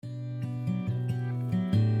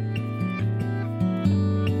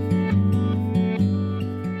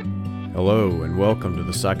Hello and welcome to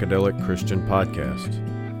the Psychedelic Christian Podcast,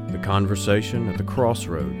 the conversation at the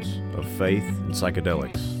crossroads of faith and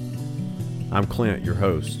psychedelics. I'm Clint, your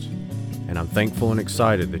host, and I'm thankful and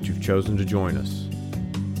excited that you've chosen to join us.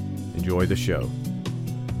 Enjoy the show.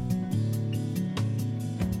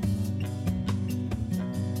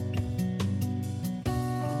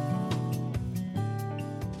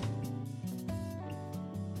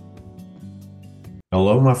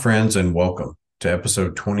 Hello, my friends, and welcome to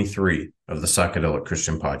episode 23 of the Psychedelic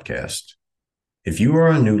Christian Podcast. If you are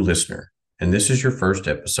a new listener and this is your first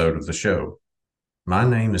episode of the show, my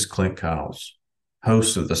name is Clint Kyles,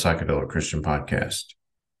 host of the Psychedelic Christian Podcast.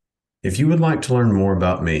 If you would like to learn more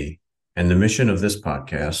about me and the mission of this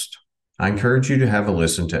podcast, I encourage you to have a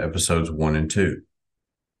listen to episodes 1 and 2.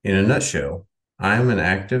 In a nutshell, I am an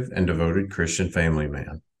active and devoted Christian family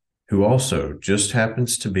man who also just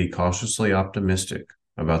happens to be cautiously optimistic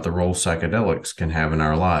about the role psychedelics can have in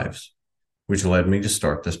our lives, which led me to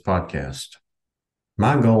start this podcast.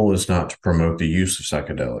 My goal is not to promote the use of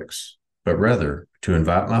psychedelics, but rather to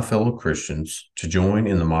invite my fellow Christians to join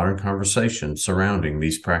in the modern conversation surrounding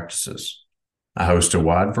these practices. I host a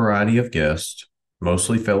wide variety of guests,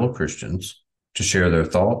 mostly fellow Christians, to share their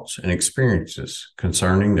thoughts and experiences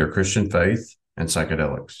concerning their Christian faith and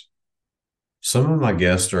psychedelics. Some of my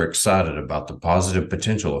guests are excited about the positive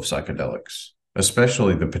potential of psychedelics,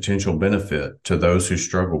 especially the potential benefit to those who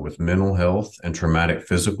struggle with mental health and traumatic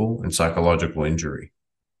physical and psychological injury.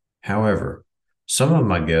 However, some of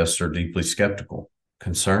my guests are deeply skeptical,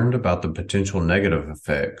 concerned about the potential negative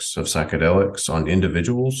effects of psychedelics on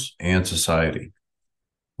individuals and society.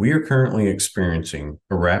 We are currently experiencing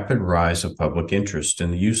a rapid rise of public interest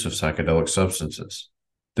in the use of psychedelic substances.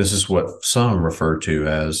 This is what some refer to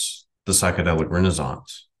as the psychedelic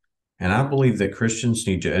renaissance. And I believe that Christians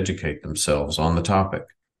need to educate themselves on the topic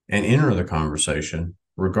and enter the conversation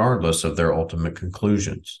regardless of their ultimate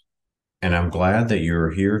conclusions. And I'm glad that you are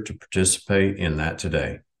here to participate in that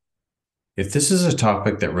today. If this is a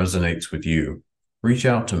topic that resonates with you, reach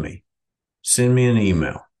out to me. Send me an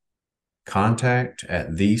email.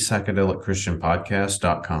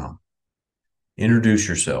 contact@thepsychedelicchristianpodcast.com. Introduce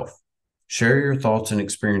yourself. Share your thoughts and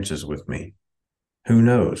experiences with me. Who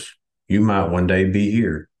knows? You might one day be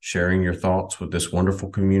here sharing your thoughts with this wonderful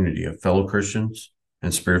community of fellow Christians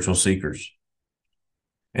and spiritual seekers.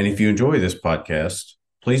 And if you enjoy this podcast,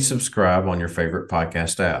 please subscribe on your favorite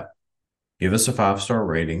podcast app. Give us a 5-star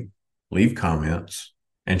rating, leave comments,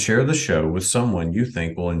 and share the show with someone you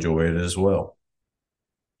think will enjoy it as well.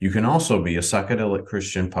 You can also be a Psychedelic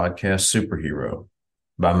Christian Podcast superhero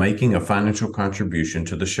by making a financial contribution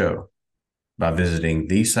to the show by visiting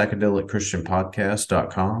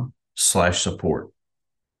thepsychedelicchristianpodcast.com/support.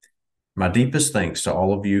 My deepest thanks to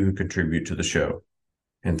all of you who contribute to the show.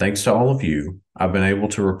 And thanks to all of you, I've been able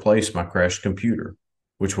to replace my crashed computer,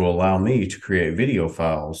 which will allow me to create video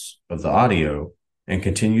files of the audio and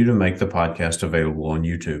continue to make the podcast available on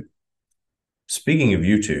YouTube. Speaking of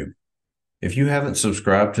YouTube, if you haven't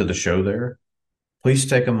subscribed to the show there, please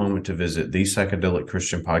take a moment to visit the Psychedelic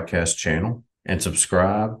Christian Podcast channel and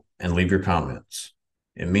subscribe and leave your comments.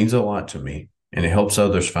 It means a lot to me, and it helps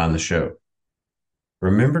others find the show.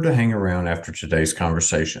 Remember to hang around after today's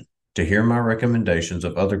conversation to hear my recommendations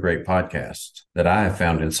of other great podcasts that I have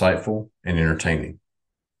found insightful and entertaining.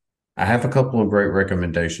 I have a couple of great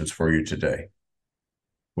recommendations for you today.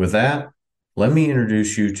 With that, let me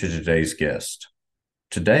introduce you to today's guest.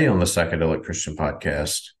 Today on the Psychedelic Christian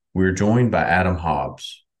Podcast, we're joined by Adam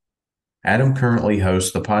Hobbs. Adam currently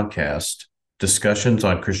hosts the podcast Discussions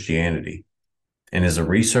on Christianity and is a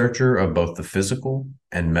researcher of both the physical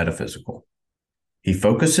and metaphysical. He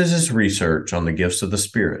focuses his research on the gifts of the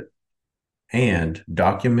Spirit and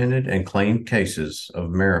documented and claimed cases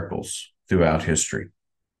of miracles throughout history.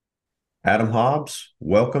 Adam Hobbs,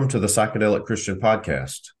 welcome to the Psychedelic Christian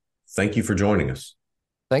Podcast. Thank you for joining us.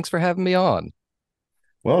 Thanks for having me on.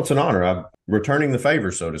 Well, it's an honor. I'm returning the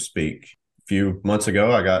favor, so to speak. A few months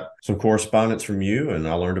ago, I got some correspondence from you, and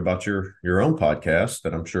I learned about your own podcast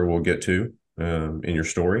that I'm sure we'll get to in your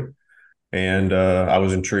story. And I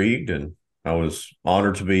was intrigued, and I was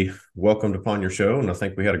honored to be welcomed upon your show, and I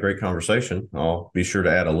think we had a great conversation. I'll be sure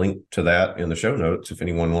to add a link to that in the show notes if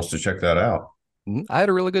anyone wants to check that out. I had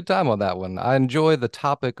a really good time on that one. I enjoy the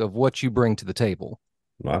topic of what you bring to the table.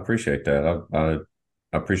 Well, I appreciate that. I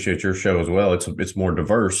appreciate your show as well. It's more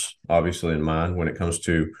diverse, obviously, than mine when it comes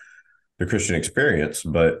to the Christian experience,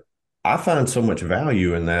 but I find so much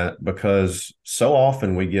value in that because so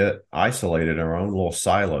often we get isolated in our own little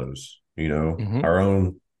silos, our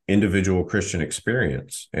own individual Christian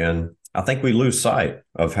experience. And I think we lose sight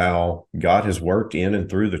of how God has worked in and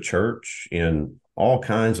through the church in all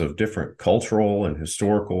kinds of different cultural and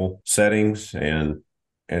historical settings, and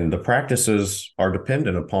the practices are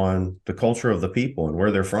dependent upon the culture of the people and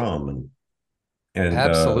where they're from. And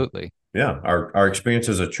Absolutely. yeah, our experience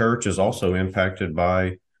as a church is also impacted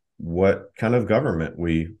by what kind of government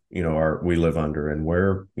we live under, and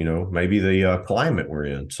where maybe the climate we're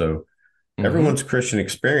in. So Hmm. everyone's Christian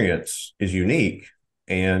experience is unique.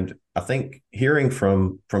 And I think hearing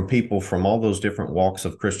from people from all those different walks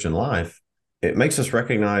of Christian life, it makes us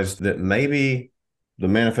recognize that maybe the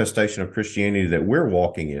manifestation of Christianity that we're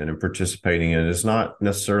walking in and participating in is not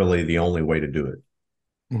necessarily the only way to do it.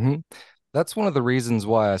 Hmm. That's one of the reasons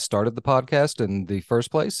why I started the podcast in the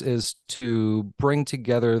first place, is to bring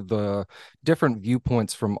together the different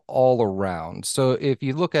viewpoints from all around. So if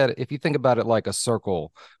you think about it like a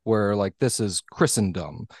circle, where like this is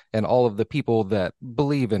Christendom and all of the people that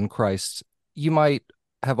believe in Christ, you might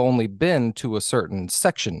have only been to a certain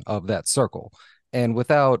section of that circle. And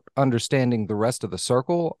without understanding the rest of the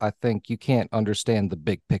circle, I think you can't understand the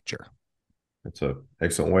big picture. It's an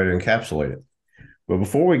excellent way to encapsulate it. But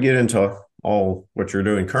before we get into all what you're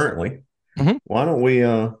doing currently, Mhm. why don't we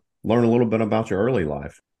learn a little bit about your early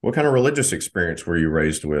life? What kind of religious experience were you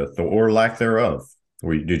raised with, or lack thereof?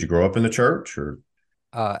 Did you grow up in the church, or?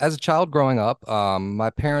 As a child growing up,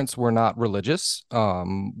 my parents were not religious.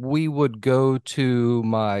 We would go to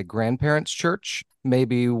my grandparents' church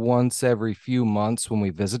maybe once every few months when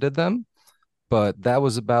we visited them, but that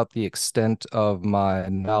was about the extent of my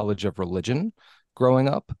knowledge of religion growing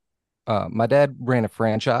up. My dad ran a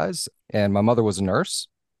franchise, and my mother was a nurse.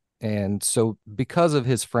 And so, because of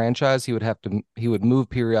his franchise, he would move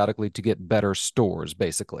periodically to get better stores,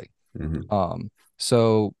 basically. Mhm.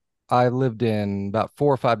 So I lived in about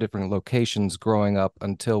four or five different locations growing up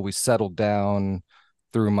until we settled down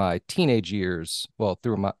through my teenage years. Well,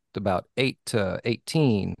 through my about 8 to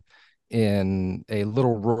 18 in a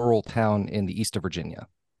little rural town in the east of Virginia.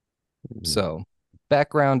 Mhm. So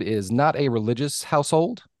background is not a religious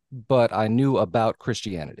household, but I knew about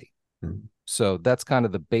Christianity. Mhm. So that's kind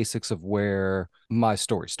of the basics of where my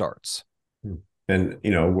story starts. And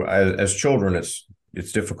as children,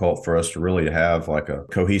 it's difficult for us to really have like a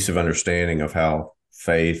cohesive understanding of how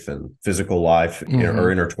faith and physical life are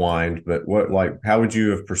Hmm. intertwined. But how would you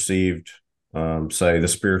have perceived, say, the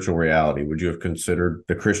spiritual reality? Would you have considered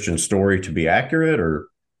the Christian story to be accurate, or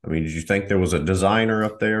I mean, did you think there was a designer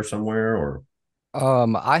up there somewhere, or?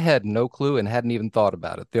 I had no clue and hadn't even thought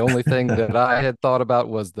about it. The only thing that I had thought about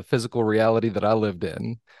was the physical reality that I lived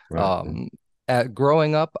in. Right. Um, at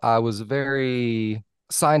growing up, I was a very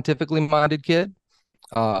scientifically minded kid.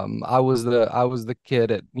 I was the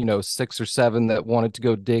kid at 6 or 7 that wanted to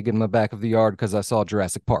go dig in the back of the yard because I saw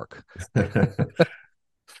Jurassic Park.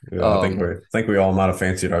 Yeah, Um, I think we all might have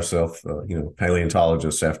fancied ourselves,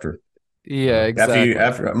 paleontologists after yeah, exactly.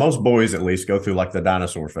 after most boys at least go through like the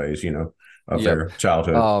dinosaur phase, of Yep. their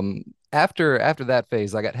childhood. After that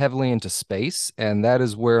phase, I got heavily into space, and that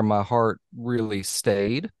is where my heart really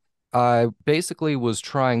stayed. I basically was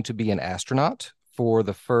trying to be an astronaut for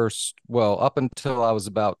the first, well, up until I was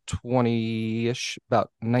about 20-ish,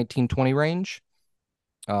 about 1920 range.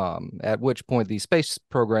 At which point the space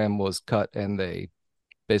program was cut and they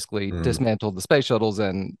basically Mm. dismantled the space shuttles,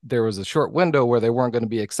 and there was a short window where they weren't going to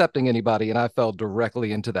be accepting anybody, and I fell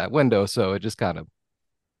directly into that window, so it just kind of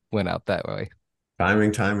went out that way.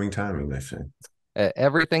 Timing, timing, timing, they say.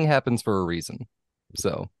 Everything happens for a reason.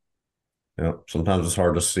 So, Yeah, sometimes it's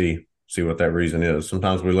hard to see what that reason is.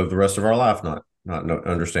 Sometimes we live the rest of our life not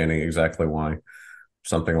understanding exactly why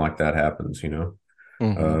something like that happens. mhm.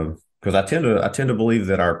 Because I tend to believe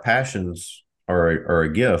that our passions are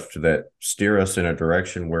a gift that steer us in a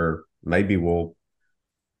direction where maybe we'll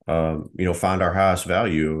find our highest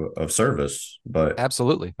value of service.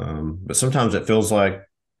 Absolutely. But sometimes it feels like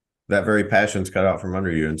that very passion's cut out from under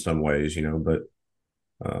you in some ways.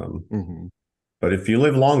 Um, Hmm. but if you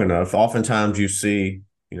live long enough, oftentimes you see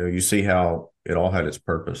how it all had its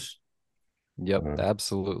purpose. Yep, Uh,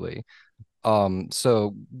 absolutely.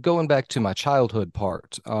 So going back to my childhood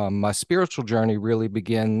part, my spiritual journey really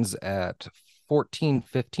begins at 14,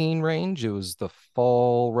 15 range. It was the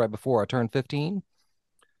fall right before I turned 15.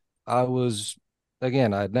 I was,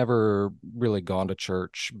 again, I'd never really gone to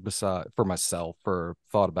church beside for myself or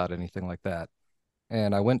thought about anything like that.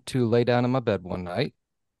 And I went to lay down in my bed one night,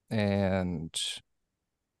 and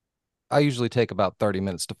I usually take about 30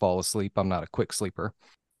 minutes to fall asleep. I'm not a quick sleeper,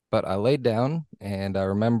 but I laid down and I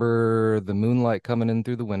remember the moonlight coming in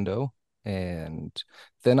through the window. And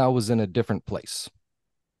then I was in a different place.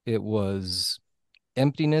 It was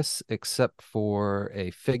emptiness except for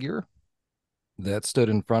a figure that stood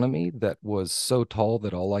in front of me that was so tall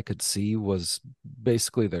that all I could see was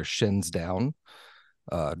basically their shins down,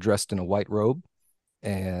 dressed in a white robe.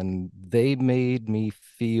 And they made me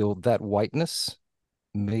feel that whiteness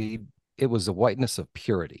made it was a whiteness of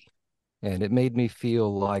purity. And it made me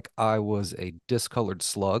feel like I was a discolored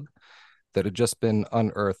slug that had just been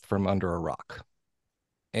unearthed from under a rock.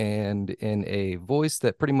 And in a voice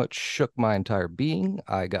that pretty much shook my entire being,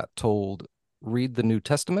 I got told, read the New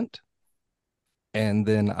Testament. And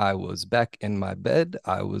then I was back in my bed.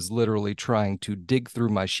 I was literally trying to dig through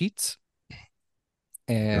my sheets. I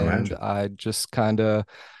can And imagine. I just kind of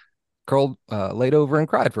laid over and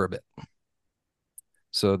cried for a bit.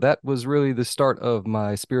 So that was really the start of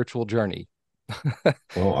my spiritual journey.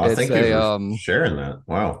 Well, I It's thank you a for sharing that.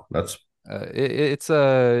 Wow, that's it's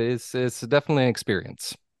definitely an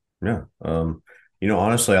experience. yeah.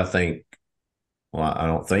 Honestly, I think. Well, I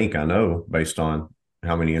don't think I know based on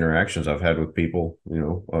how many interactions I've had with people.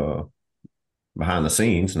 Behind the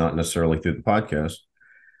scenes, not necessarily through the podcast.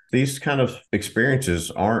 These kind of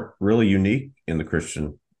experiences aren't really unique in the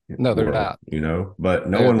Christian No, they're world, not. but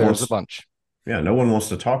no one There's a wants, bunch. yeah, no one wants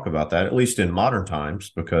to talk about that, at least in modern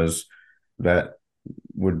times, because that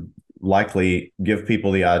would likely give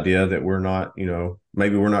people the idea that we're not,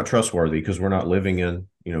 maybe we're not trustworthy because we're not living in,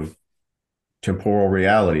 temporal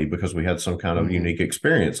reality because we had some kind of Hmm. unique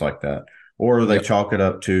experience like that. Or they Yep. chalk it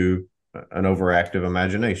up to an overactive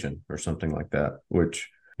imagination or something like that, which,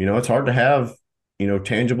 it's hard to have,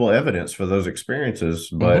 tangible evidence for those experiences.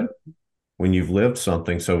 Hmm. But when you've lived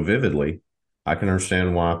something so vividly, I can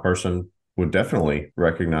understand why a person would definitely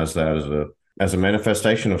recognize that as a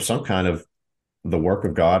manifestation of some kind of the work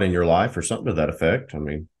of God in your life or something to that effect. I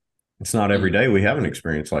mean, it's not every day we have an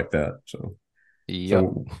experience like that. So Yep.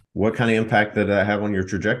 so, what kind of impact did that have on your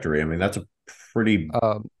trajectory? I mean, that's a pretty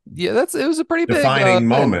Yeah, it was a pretty big defining thing.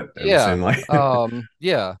 moment. It would Yeah. seem like.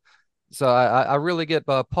 Yeah. So I really get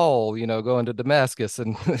Paul, going to Damascus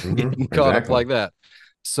and getting caught up Exactly. like that.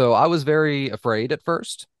 So I was very afraid at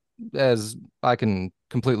first, as I can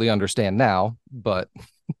completely understand now, but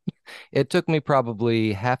it took me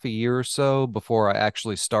probably half a year or so before I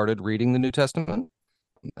actually started reading the New Testament.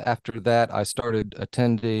 After that, I started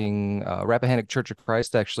attending Rappahannock Church of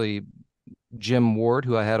Christ. Actually, Jim Ward,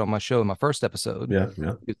 who I had on my show in my first episode, Yeah,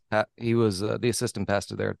 yeah. he was the assistant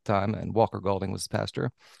pastor there at the time, and Walker Golding was the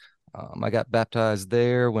pastor. I got baptized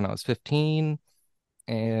there when I was 15,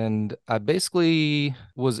 and I basically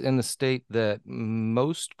was in the state that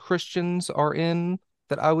most Christians are in,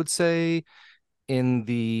 that I would say in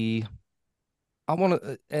the I want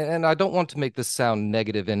to, and I don't want to make this sound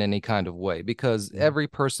negative in any kind of way, because every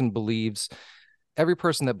person that believes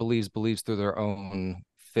through their own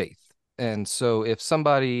faith. And so if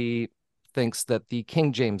somebody thinks that the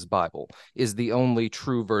King James Bible is the only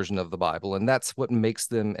true version of the Bible, and that's what makes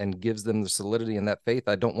them and gives them the solidity in that faith,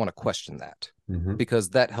 I don't want to question that, Mm-hmm. because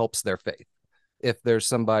that helps their faith. If there's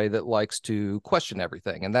somebody that likes to question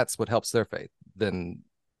everything and that's what helps their faith, then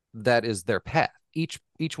that is their path.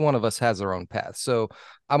 Each one of us has our own path. So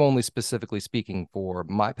I'm only specifically speaking for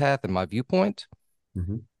my path and my viewpoint,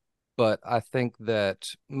 Mm-hmm. but I think that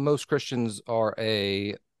most Christians are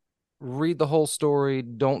a read the whole story,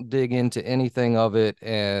 don't dig into anything of it,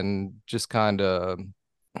 and just kind of,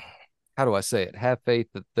 how do I say it? Have faith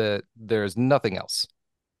that there's nothing else.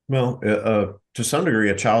 Well, to some degree,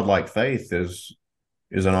 a childlike faith is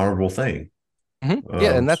an honorable thing. Yeah, Um,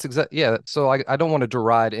 and that's exactly, yeah. So I don't want to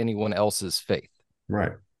deride anyone else's faith,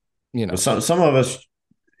 right. you But know. some of us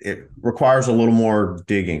it requires a little more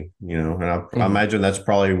digging, and I Mhm. imagine that's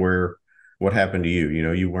probably where what happened to you.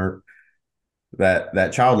 You weren't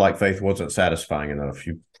that childlike faith wasn't satisfying enough.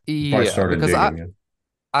 You probably Yeah, started because digging.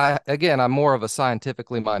 again, I'm more of a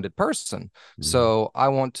scientifically minded person. Mm-hmm. So I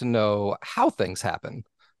want to know how things happen,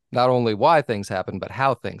 not only why things happen, but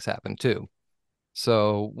how things happen too.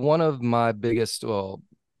 So one of my biggest, well,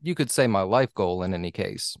 you could say my life goal in any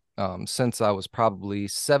case, since I was probably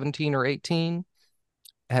 17 or 18,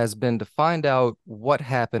 has been to find out what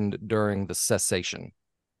happened during the cessation.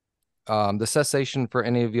 The cessation, for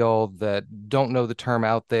any of y'all that don't know the term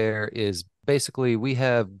out there, is basically we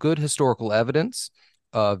have good historical evidence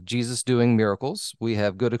of Jesus doing miracles. We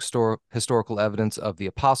have good historical evidence of the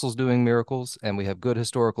apostles doing miracles, and we have good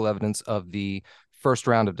historical evidence of the first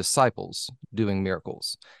round of disciples doing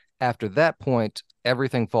miracles. After that point,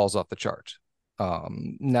 everything falls off the chart.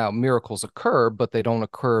 Now, miracles occur, but they don't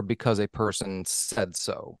occur because a person said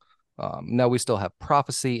so. Now, we still have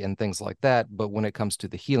prophecy and things like that, but when it comes to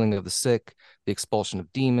the healing of the sick, the expulsion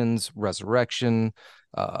of demons, resurrection,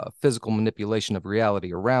 physical manipulation of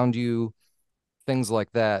reality around you, things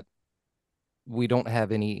like that, we don't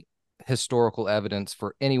have any historical evidence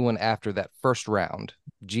for anyone after that first round.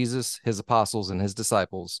 Jesus, his apostles, and his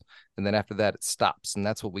disciples. And then after that, it stops. And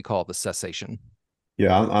that's what we call the cessation.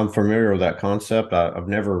 Yeah, I'm familiar with that concept. I've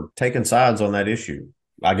never taken sides on that issue.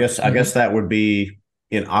 I Mm-hmm. guess that would be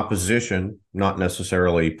in opposition, not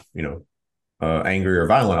necessarily, angry or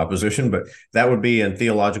violent opposition, but that would be in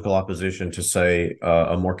theological opposition to say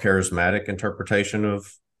a more charismatic interpretation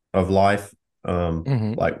of life,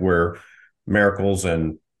 Mm-hmm. like where miracles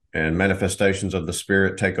and manifestations of the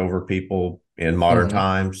Spirit take over people in modern Mm-hmm.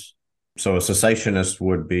 times. So a cessationist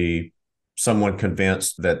would be someone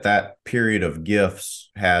convinced that that period of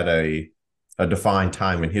gifts had a defined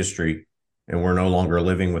time in history, and we're no longer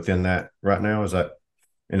living within that right now. Is that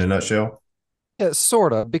in a nutshell? Yeah,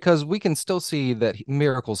 sort of, because we can still see that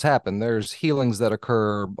miracles happen. There's healings that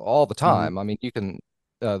occur all the Mm-hmm. time. I mean,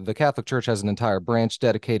 the Catholic Church has an entire branch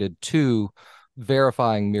dedicated to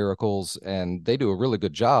verifying miracles, and they do a really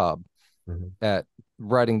good job Mm-hmm. at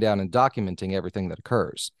writing down and documenting everything that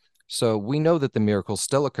occurs. So we know that the miracles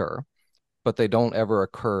still occur, but they don't ever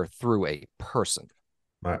occur through a person.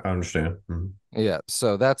 I understand. Mm-hmm. Yeah,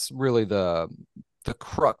 so that's really the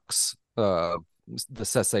crux of the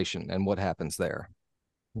cessation and what happens there.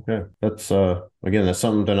 Okay. That's again, that's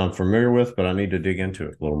something that I'm familiar with, but I need to dig into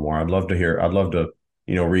it a little more. I'd love to,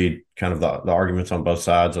 read kind of the arguments on both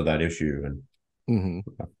sides of that issue. And Hmm.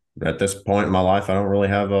 at this point in my life, I don't really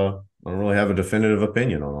have a definitive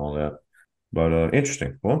opinion on all that. But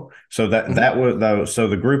interesting. Well, so Hmm. so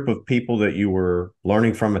the group of people that you were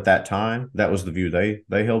learning from at that time, that was the view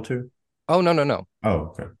they held to? Oh, no, no, no.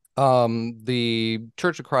 Oh, okay. The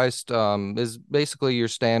Church of Christ is basically your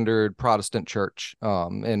standard Protestant church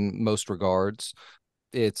in most regards.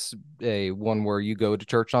 It's a one where you go to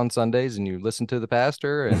church on Sundays and you listen to the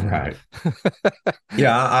pastor and Right.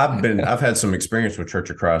 Yeah, I've had some experience with Church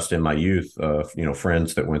of Christ in my youth,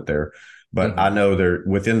 friends that went there. But I Mhm. know there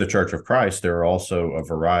within the Church of Christ, there are also a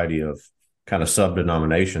variety of kind of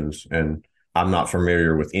sub-denominations, and I'm not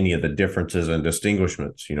familiar with any of the differences and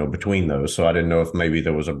distinguishments, between those. So I didn't know if maybe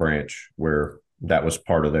there was a branch where that was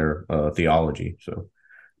part of their theology.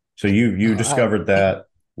 So you I discovered that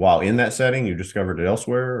while in that setting, you discovered it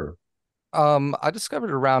elsewhere, or? I discovered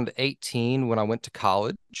it around 18 when I went to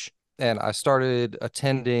college, and I started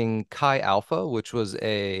attending Chi Alpha, which was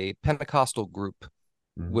a Pentecostal group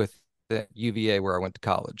Mhm. with the UVA where I went to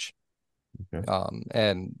college. Okay.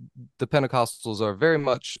 And the Pentecostals are very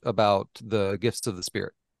much about the gifts of the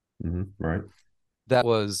Spirit. Right. That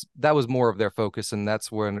was more of their focus, and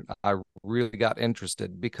that's when I really got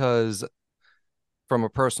interested because from a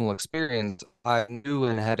personal experience, I knew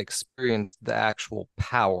and had experienced the actual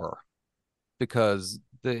power because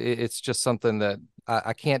it's just something that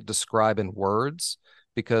I can't describe in words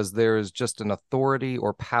because there is just an authority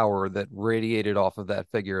or power that radiated off of that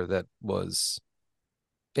figure that was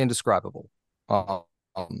indescribable.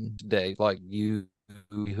 Today, like you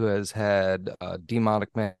who has had demonic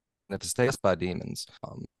manifestations by demons.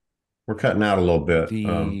 We're cutting out a little bit. The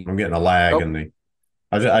I'm getting a lag oh in the.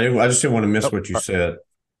 I just didn't want to miss oh what you said.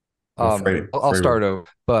 I'm I'll afraid we're. start over.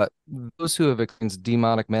 But those who have experienced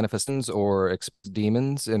demonic manifestations or experienced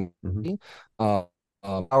demons in Mhm. uh,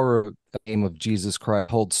 our name of Jesus Christ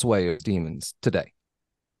holds sway of demons today.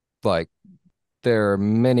 Like there are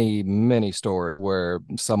many, many stories where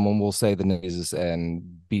someone will say the name of Jesus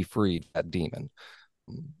and be freed that demon.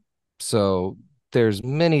 So there's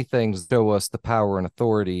many things that show us the power and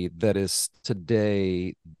authority that is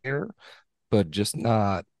today there, but just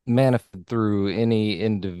not manifested through any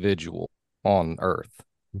individual on earth.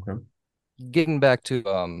 Okay. Getting back to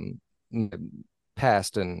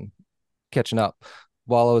past and catching up.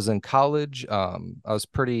 While I was in college, I was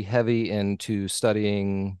pretty heavy into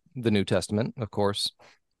studying the New Testament, of course.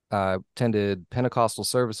 I attended Pentecostal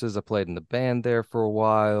services. I played in the band there for a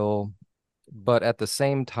while. But at the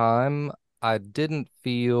same time, I didn't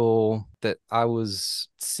feel that I was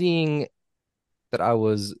seeing that I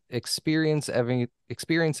was experiencing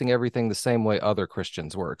everything the same way other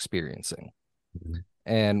Christians were experiencing. Mhm.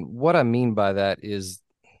 And what I mean by that is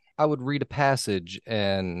I would read a passage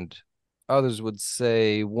and others would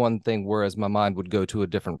say one thing, whereas my mind would go to a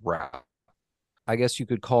different route. I guess you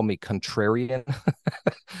could call me contrarian.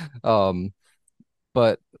 um,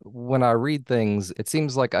 but when I read things, it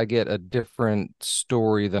seems like I get a different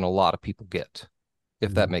story than a lot of people get,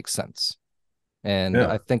 if that Mhm. makes sense. And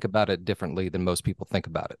Yeah. I think about it differently than most people think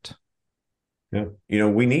about it. Yeah.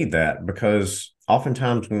 We need that because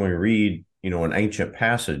oftentimes when we read, an ancient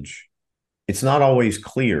passage, it's not always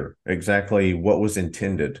clear exactly what was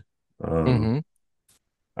intended. Um,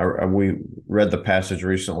 Mm-hmm. we read the passage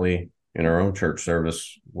recently in our own church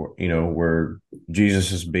service, where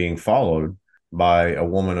Jesus is being followed by a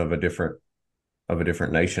woman of a different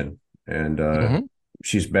nation, and Hmm.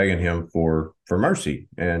 she's begging him for mercy,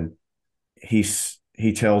 and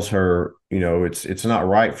he tells her, it's not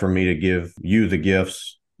right for me to give you the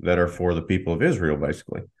gifts that are for the people of Israel,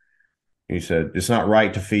 basically. He said, it's not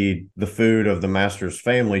right to feed the food of the master's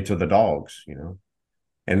family to the dogs.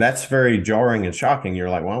 And that's very jarring and shocking. You're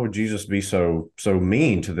like, why would Jesus be so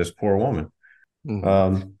mean to this poor woman?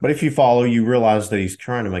 Hmm. But if you follow, you realize that he's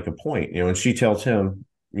trying to make a point, and she tells him,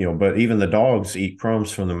 but even the dogs eat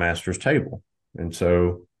crumbs from the master's table. And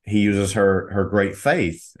so he uses her great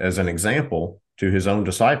faith as an example to his own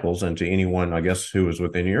disciples and to anyone, I guess, who was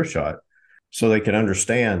within earshot, so they could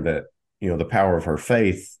understand that, the power of her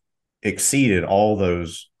faith exceeded all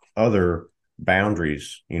those other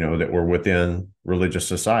boundaries, that were within religious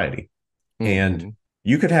society. And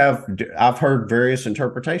Hmm. I've heard various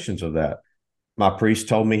interpretations of that. My priest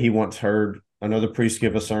told me he once heard another priest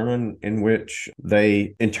give a sermon in which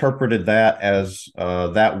they interpreted that as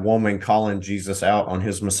that woman calling Jesus out on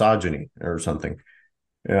his misogyny or something.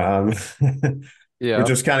 Um, which Yeah.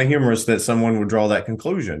 is kind of humorous that someone would draw that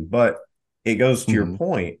conclusion. But it goes to your Hmm.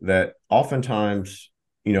 point that oftentimes,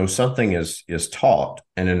 something is taught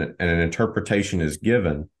and an interpretation is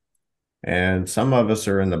given. And some of us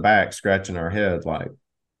are in the back scratching our head like,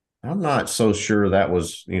 I'm not so sure that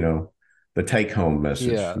was, the take home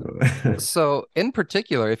message. Yeah. So, in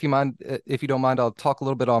particular, if you don't mind, I'll talk a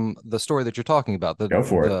little bit on the story that you're talking about, the Go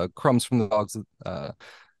for it. the crumbs from the dogs.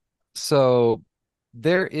 So,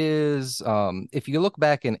 there is, if you look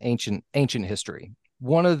back in ancient history,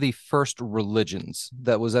 one of the first religions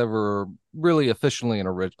that was ever really officially a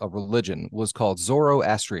religion was called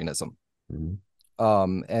Zoroastrianism.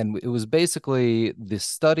 Mm-hmm. And it was basically the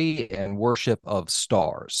study and worship of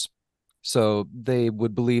stars. So they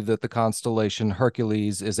would believe that the constellation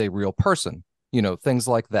Hercules is a real person, things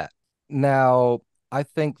like that. Now, I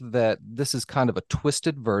think that this is kind of a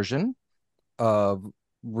twisted version of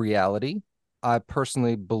reality. I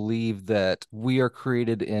personally believe that we are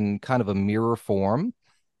created in kind of a mirror form,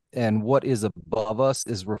 and what is above us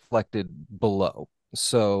is reflected below.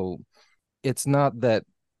 So it's not that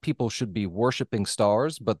people should be worshiping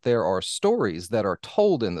stars, but there are stories that are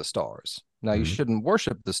told in the stars. Now, you Mm-hmm. shouldn't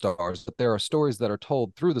worship the stars, but there are stories that are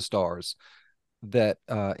told through the stars that,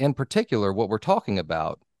 in particular, what we're talking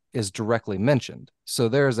about is directly mentioned. So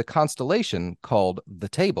there is a constellation called the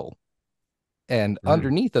Table, and Mm.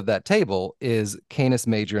 underneath of that table is Canis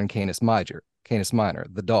Major and Canis Minor,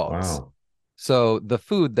 the dogs. Wow. So the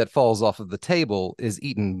food that falls off of the table is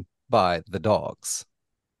eaten by the dogs.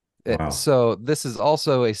 Wow. So this is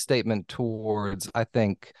also a statement towards, I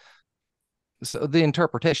think, so the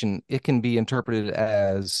interpretation, it can be interpreted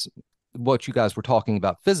as what you guys were talking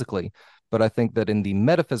about physically, but I think that in the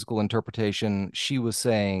metaphysical interpretation, she was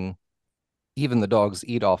saying even the dogs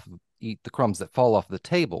eat the crumbs that fall off the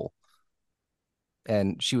table,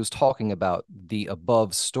 and she was talking about the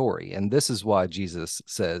above story, and this is why Jesus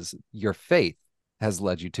says your faith has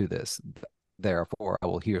led you to this, therefore I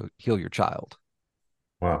will heal your child.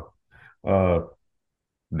 Wow. Uh,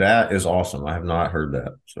 that is awesome. I have not heard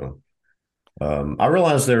that. So I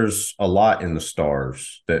realize there's a lot in the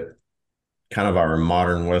stars that kind of our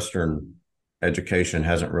modern Western education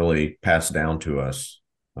hasn't really passed down to us.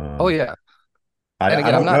 Oh Um, yeah. And I again,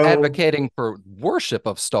 I'm don't not know. advocating for worship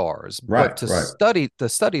of stars, but Right, right, to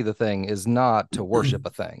study the thing is not to worship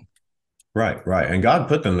a thing. right, right. And God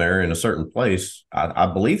put them there in a certain place, I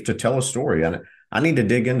believe, to tell a story. And I need to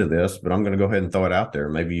dig into this, but I'm going to go ahead and throw it out there.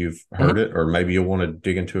 Maybe you've Mhm. heard it, or maybe you'll want to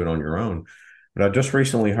dig into it on your own. But I just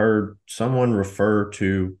recently heard someone refer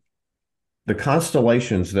to the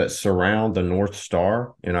constellations that surround the North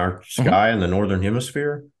Star in our Mhm. sky in the northern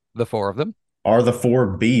hemisphere The four of them. are the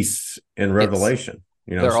four beasts in Yes. Revelation.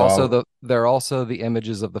 They're also So the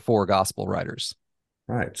images of the four gospel writers.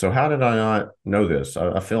 right. So how did I not know this?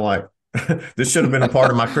 I feel like this should have been a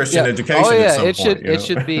part of my Christian Yeah. Oh education at yeah. some It point. should it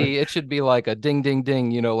should be it should be like a ding ding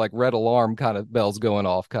ding, like red alarm kind of bells going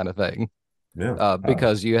off kind of thing. Yeah.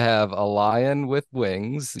 Because you have a lion with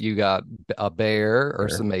wings, you got a bear or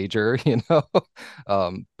some There. major,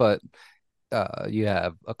 but you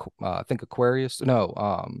have I think Aquarius. No,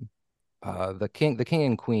 the king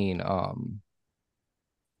and queen.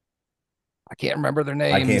 I can't remember their I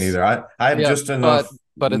can't names. either. I have Yeah, just but enough.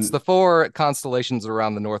 it's the four constellations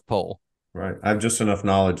around the North Pole. Right. I have just enough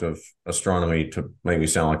knowledge of astronomy to make me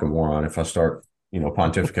sound like a moron if I start,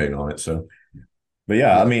 pontificating on it. So But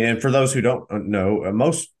yeah, I Yep. mean, and for those who don't know,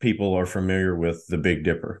 most people are familiar with the Big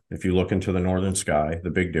Dipper. If you look into the northern sky,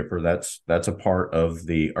 the Big Dipper, that's a part of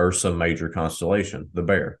the Ursa Major constellation, the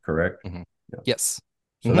Bear, correct? Hmm. Yeah. Yes.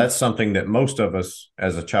 So Hmm. that's something that most of us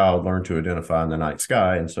as a child learn to identify in the night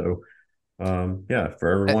sky. And so, yeah, for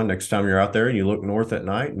everyone, next time you're out there and you look north at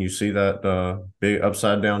night and you see that big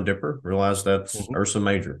upside down dipper, realize that's Ursa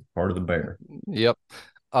Major, part of the Bear. Yep.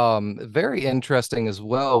 Very interesting as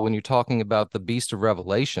well when you're talking about the Beast of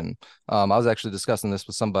Revelation. I was actually discussing this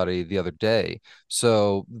with somebody the other day.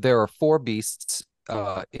 So there are four beasts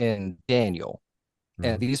in Daniel,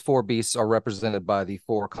 and Mm-hmm. these four beasts are represented by the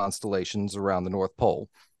four constellations around the North Pole.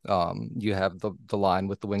 You have the line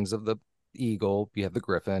with the wings of the eagle, you have the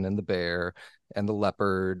griffin and the bear and the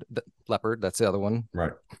leopard. The leopard, that's the other one.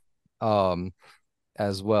 Right. Um,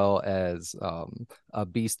 as well as a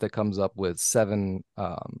beast that comes up with seven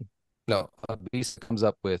no, a beast that comes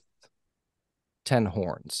up with 10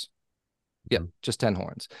 horns. Yep, Mm-hmm. just 10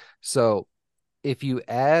 horns. So if you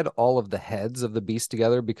add all of the heads of the beast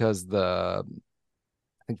together, because I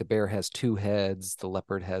think the bear has two heads, the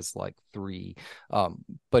leopard has like three.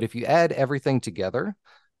 But if you add everything together,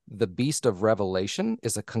 the beast of Revelation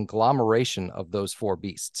is a conglomeration of those four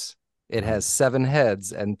beasts. It Mm-hmm. has seven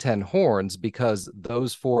heads and 10 horns because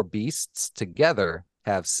those four beasts together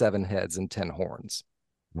have seven heads and 10 horns,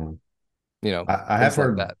 Mm-hmm. I have things like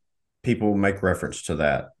heard that. people make reference to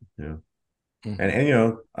that. Yeah. And, Mm-hmm.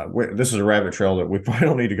 and this is a rabbit trail that we probably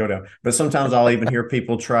don't need to go down. But sometimes I'll even hear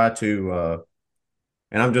people try to,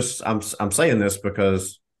 and I'm saying this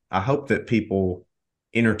because I hope that people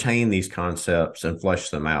entertain these concepts and flesh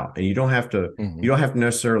them out. And Mm-hmm. you don't have to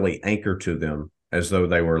necessarily anchor to them as though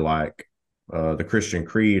they were like the Christian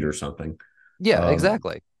creed or something. Yeah, Um,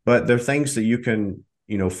 exactly. but they're things that you can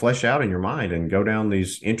flesh out in your mind and go down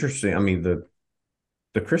these interesting. I mean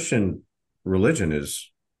the Christian religion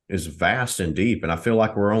is vast and deep, and I feel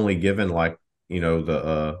like we're only given like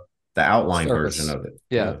the outline version Surface. of it.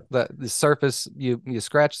 Yeah, Yeah, the surface, you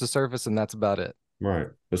scratch the surface and that's about it. right.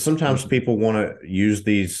 But sometimes Mm-hmm. people want to use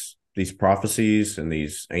these prophecies and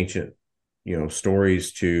these ancient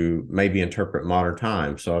stories to maybe interpret modern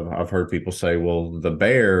times. So I've heard people say, well, the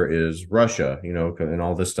bear is Russia, and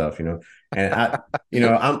all this stuff, and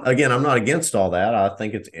I'm not against all that. I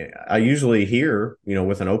think I usually hear,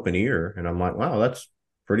 with an open ear, and I'm like, wow, that's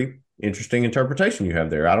pretty interesting interpretation you have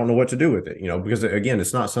there. I don't know what to do with it, because again,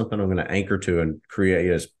 it's not something I'm going to anchor to and create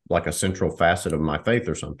as like a central facet of my faith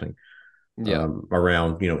or something Yeah.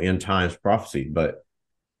 around, end times prophecy.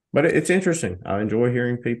 But it's interesting. I enjoy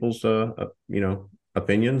hearing people's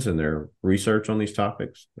opinions and their research on these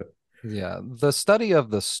topics. But, Yeah, the study of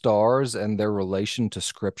the stars and their relation to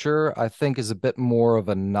scripture, I think, is a bit more of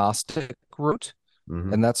a Gnostic route, and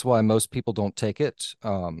mm-hmm, that's why most people don't take it.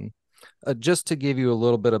 Just to give you a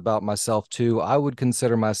little bit about myself, too, I would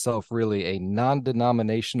consider myself really a non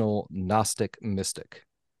denominational Gnostic mystic.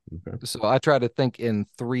 okay. So I try to think in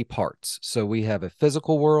three parts. So we have a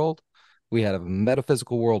physical world, we have a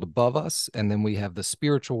metaphysical world above us, and then we have the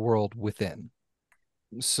spiritual world within.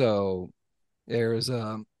 So there's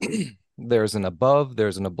a there's an above,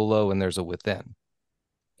 there's an a below, and there's a within.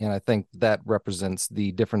 And I think that represents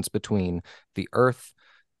the difference between the earth,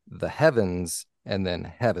 the heavens, and then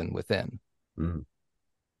heaven within. Mm-hmm.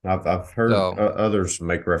 I've heard So others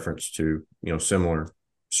make reference to similar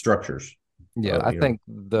structures. yeah, I You know, think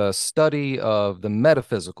the study of the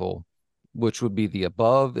metaphysical, which would be the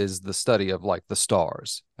above, is the study of like the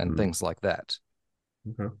stars and mm, things like that.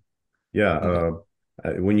 okay. Yeah. Yeah.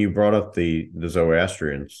 When you brought up the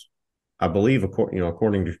Zoroastrians, I believe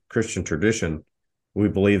according to Christian tradition, we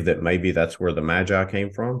believe that maybe that's where the Magi came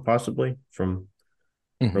from, possibly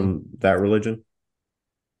Hmm. from that religion.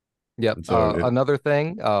 Yep. And so Another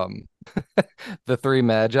thing, the three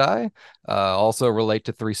magi also relate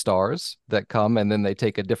to three stars that come and then they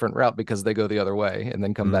take a different route because they go the other way and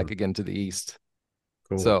then come back mm, again to the east.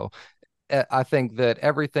 cool. So I think that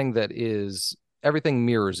everything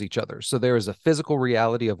mirrors each other. So there is a physical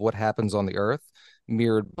reality of what happens on the earth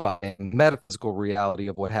mirrored by a metaphysical reality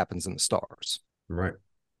of what happens in the stars, Right.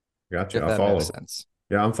 Gotcha. if I that makes follow. sense.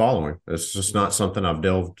 Yeah, I'm following. It's just not something I've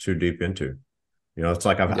delved too deep into. It's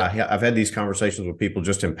like Yeah. I've had these conversations with people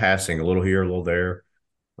just in passing, a little here, a little there.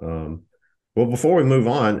 Um, well, before we move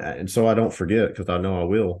on, and so I don't forget, because I know I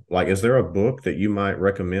will, like, is there a book that you might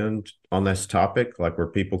recommend on this topic, like where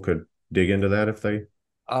people could dig into that if they?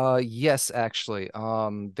 Yes, actually.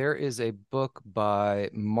 There is a book by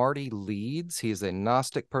Marty Leeds. He's a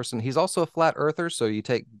Gnostic person. He's also a flat earther, so you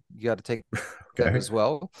got to take that Okay. as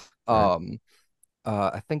well. Right. Um,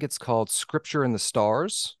 I think it's called Scripture in the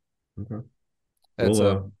Stars. Okay. It's We'll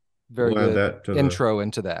a very We'll add good that to the. intro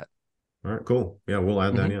into that. All right, cool. Yeah, we'll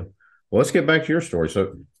add that Mhm. in. Well, let's get back to your story.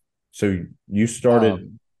 So you started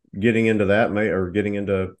Um, getting into that, may or getting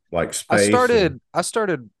into like I space and started, I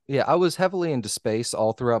started, yeah, I was heavily into space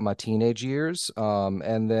all throughout my teenage years.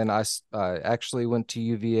 And then I actually went to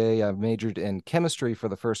UVA. I majored in chemistry for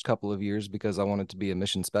the first couple of years because I wanted to be a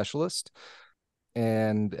mission specialist.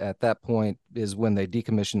 And at that point is when they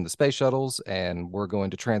decommissioned the space shuttles and we're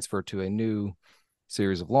going to transfer to a new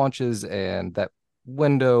series of launches. And that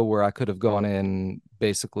window where I could have gone in,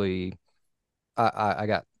 basically, I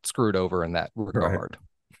got screwed over in that right, regard.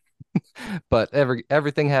 But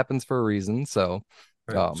everything happens for a reason. So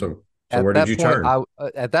right. um, So where did you turn?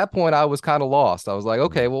 at that point I was kind of lost. I was like,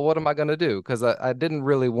 okay, Mhm. well, what am I going to do? Because I didn't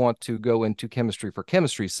really want to go into chemistry for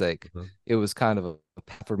chemistry's sake. Mhm. It was kind of a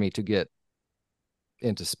path for me to get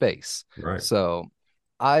into space. Right. So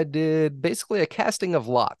I did basically a casting of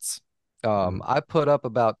lots. Mhm. I put up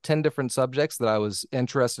about 10 different subjects that I was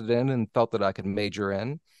interested in and felt that I could major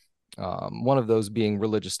in. One of those being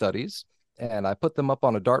religious studies. And I put them up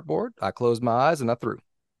on a dartboard. I closed my eyes and I threw.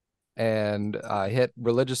 And I hit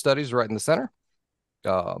religious studies right in the center.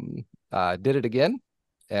 I did it again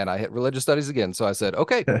and I hit religious studies again. So I said,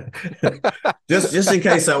 okay. Just in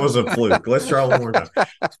case that was a fluke, let's try one more time.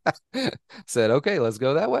 Said, okay, let's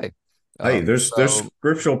go that way. Hey, there's So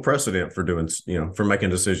scriptural precedent for doing, for making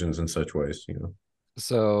decisions in such ways.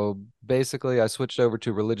 so basically I switched over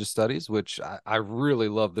to religious studies, which I really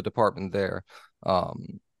love the department there.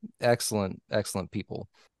 Um, excellent people.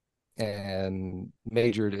 And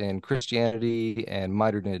majored in Christianity and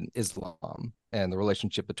minored in Islam and the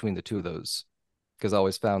relationship between the two of those, because I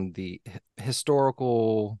always found the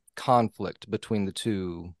historical conflict between the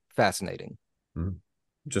two fascinating. Mhm.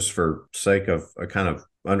 Just for sake of a kind of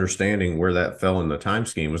understanding where that fell in the time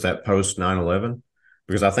scheme, was that post 9/11?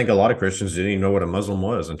 Because I think a lot of Christians didn't even know what a Muslim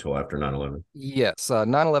was until after 9/11. Yes,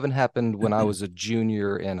 9/11 happened when I was a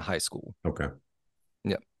junior in high school. Okay.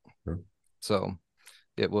 Yep. Mhm. So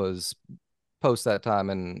it was post that time,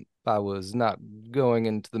 and I was not going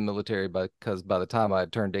into the military because by the time I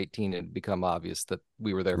had turned 18, it had become obvious that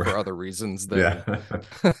we were there for other reasons Yeah. than.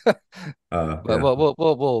 But Yeah.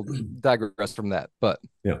 we'll digress from that. But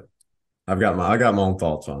Yeah. I got my own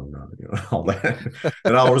thoughts on all that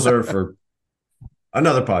that I'll reserve for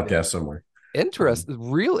another yeah, podcast somewhere.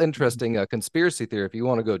 real interesting conspiracy theory. If you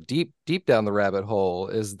want to go deep down the rabbit hole,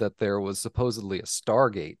 is that there was supposedly a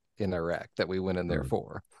Stargate in Iraq that we went in there Um,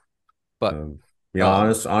 for. But um, yeah,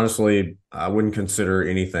 um, honestly, I wouldn't consider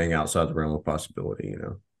anything outside the realm of possibility.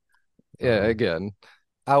 yeah, again,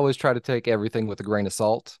 I always try to take everything with a grain of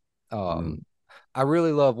salt. Mm, Um, I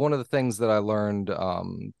really love one of the things that I learned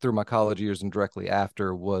through my college years and directly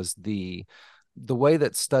after was the way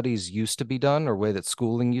that studies used to be done or way that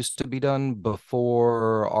schooling used to be done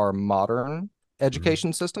before our modern mhm.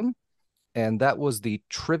 education system. And that was the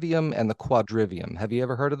trivium and the quadrivium. Have you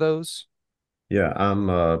ever heard of those? Yeah,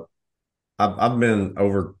 I've been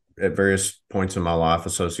over at various points in my life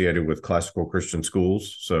associated with classical Christian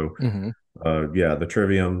schools. So, Mm-hmm. yeah, the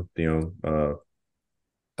trivium, was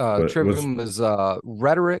Trivium is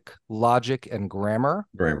rhetoric, logic, and grammar.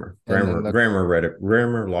 grammar, And then the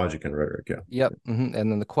grammar, logic, and rhetoric. Yeah. Yep. And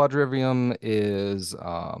then the quadrivium is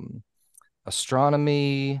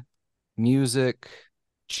astronomy, music,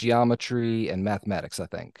 geometry, and mathematics, I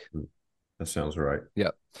think. Mm, that sounds right.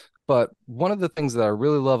 Yep. But one of the things that I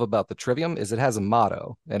really love about the trivium is it has a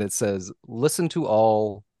motto and it says, listen to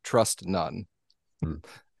all, trust none. Mm,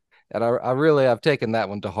 And I really have taken that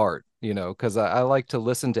one to heart, because I like to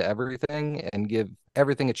listen to everything and give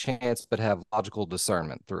everything a chance, but have logical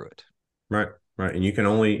discernment through it. right, right. And you can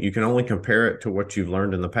only compare it to what you've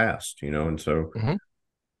learned in the past. And so Hmm.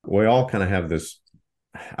 we all kind of have this.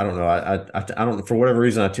 I don't know. I don't, for whatever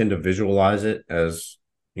reason, I tend to visualize it as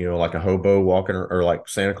like a hobo walking, or like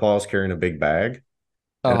Santa Claus carrying a big bag.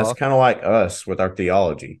 And that's Uh-huh. kind of like us with our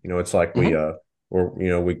theology. It's like Hmm.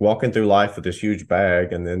 we walking through life with this huge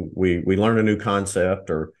bag, and then we learn a new concept,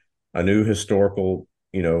 or a new historical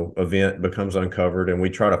event becomes uncovered, and we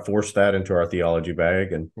try to force that into our theology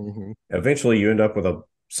bag, and Hmm. eventually you end up with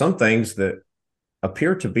some things that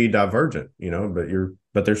appear to be divergent, but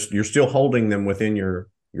you're still holding them within your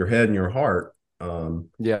head and your heart,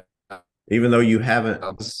 Yeah. even though you haven't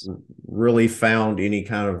Um, really found any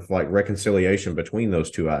kind of like reconciliation between those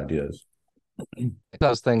two ideas.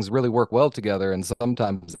 Those things really work well together, and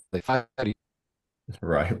sometimes they fight.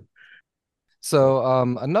 Right. So,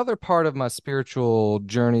 another part of my spiritual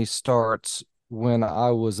journey starts when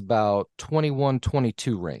I was about 21,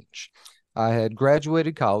 22 range. I had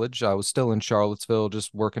graduated college. I was still in Charlottesville,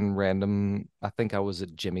 just working random. I think I was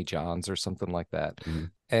at Jimmy John's or something like that. Mm-hmm.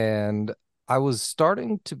 And I was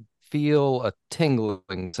starting to feel a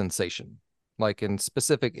tingling sensation, like in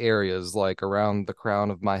specific areas, like around the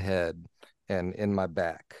crown of my head and in my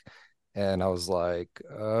back. And I was like,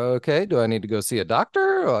 okay, do I need to go see a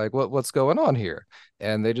doctor? Like, what's going on here?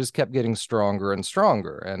 And they just kept getting stronger and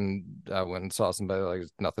stronger. And I went and saw somebody like,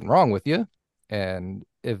 there's nothing wrong with you. And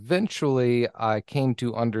eventually I came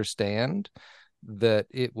to understand that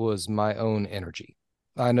it was my own energy.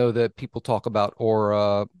 I know that people talk about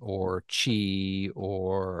aura or chi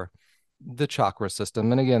or the chakra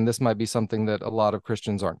system. And again, this might be something that a lot of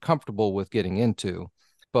Christians aren't comfortable with getting into,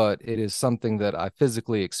 but it is something that I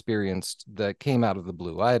physically experienced that came out of the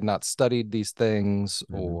blue. I had not studied these things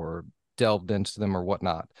Mm-hmm. or delved into them or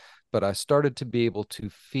whatnot, but I started to be able to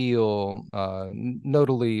feel,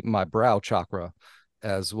 notably my brow chakra,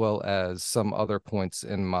 as well as some other points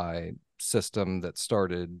in my system that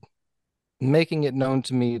started making it known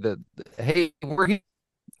to me that, hey, we're here.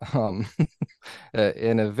 Um,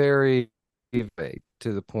 in a very way,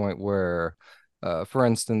 to the point where, for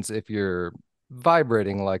instance, if you're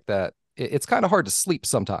vibrating like that, it's kind of hard to sleep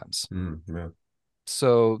sometimes. Mm-hmm. Yeah.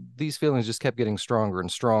 So these feelings just kept getting stronger and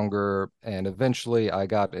stronger. And eventually I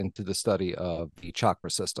got into the study of the chakra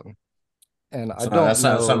system. And I So don't that's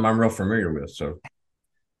not something know, I'm real familiar with. So,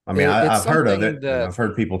 I mean, it's I've heard of something it and that, I've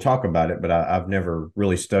heard people talk about it, but I've never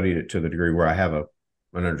really studied it to the degree where I have an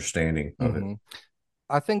understanding of it. mhm.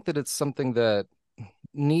 I think that it's something that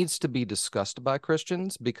needs to be discussed by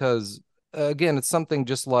Christians because, again, it's something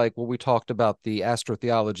just like what we talked about the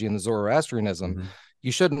astrotheology and the Zoroastrianism. Mm-hmm.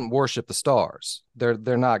 You shouldn't worship the stars. They're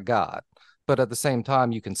not God. But at the same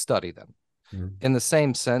time, you can study them. Mm-hmm. In the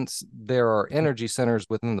same sense, there are energy centers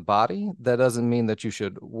within the body. That doesn't mean that you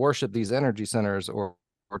should worship these energy centers or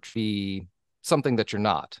be something that you're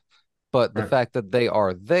not. But the Right. fact that they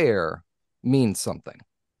are there means something,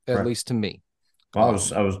 at Right. least to me. Well, I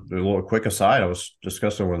was a little quick aside. I was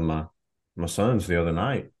discussing with my sons the other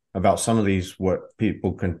night about some of these what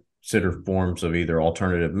people consider forms of either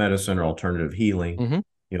alternative medicine or alternative healing.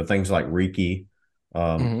 Mm-hmm, Things like Reiki.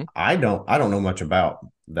 mm-hmm, I don't know much about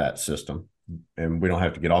that system, and we don't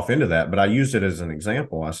have to get off into that. But I used it as an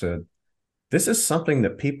example. I said this is something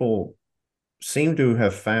that people seem to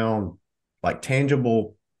have found like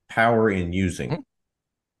tangible power in using. mm-hmm.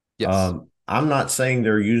 Yes. I'm not saying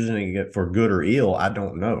they're using it for good or ill. I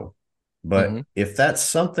don't know. Mm-hmm. But if that's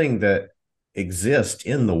something that exists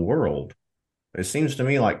in the world, it seems to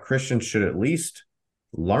me like Christians should at least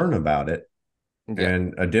learn about it Yeah.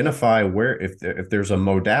 and identify where, if there's a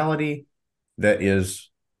modality that is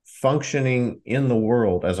functioning in the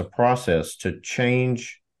world as a process to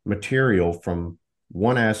change material from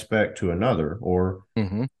one aspect to another, or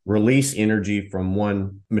Mm-hmm. release energy from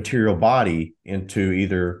one material body into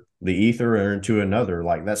either the ether or into another.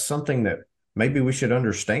 Like that's something that maybe we should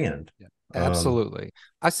understand. Yeah. Um, Absolutely.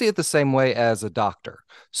 I see it the same way as a doctor.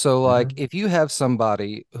 So, like, mhm, if you have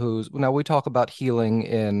somebody who's now we talk about healing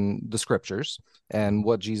in the scriptures and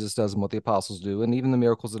what Jesus does and what the apostles do, and even the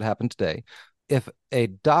miracles that happen today. If a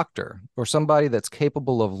doctor or somebody that's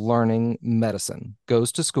capable of learning medicine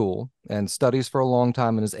goes to school and studies for a long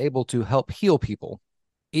time and is able to help heal people,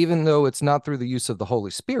 even though it's not through the use of the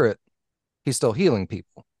Holy Spirit, he's still healing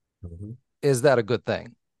people. mhm, Is that a good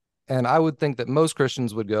thing? And I would think that most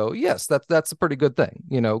Christians would go, yes, that's a pretty good thing,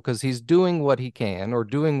 because he's doing what he can or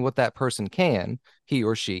doing what that person can, he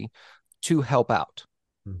or she, to help out.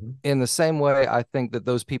 mhm, In the same way, I think that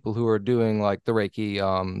those people who are doing like the Reiki,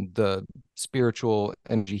 the spiritual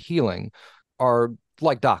energy healing, are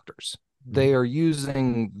like doctors. They mhm. are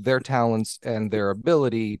using their talents and their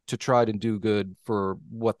ability to try to do good for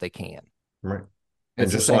what they can. Right. And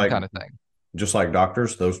It's the same kind of thing. just like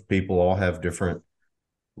doctors, those people all have different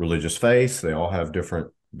religious faiths. They all have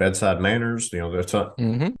different bedside manners. That's a,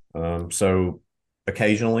 Mm-hmm. so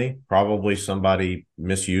occasionally, probably somebody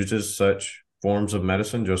misuses such forms of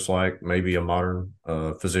medicine, just like maybe a modern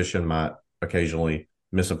physician might occasionally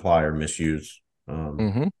misapply or misuse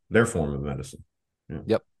Mm-hmm. their form of medicine. Yeah.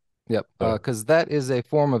 Yep. Yep. So, Because that is a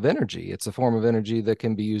form of energy. It's a form of energy that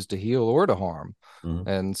can be used to heal or to harm. mhm,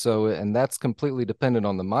 And that's completely dependent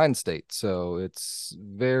on the mind state. So it's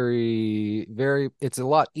very, very, it's a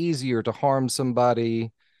lot easier to harm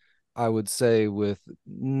somebody, I would say, with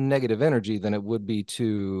negative energy than it would be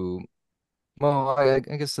to, well, I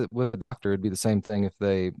guess it with a doctor, it'd be the same thing if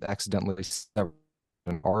they accidentally severed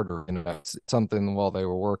an artery, something while they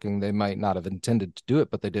were working. They might not have intended to do it,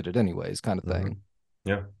 but they did it anyways, kind of mhm. thing.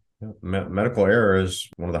 Yeah. Yeah. Medical error is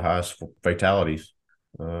one of the highest fatalities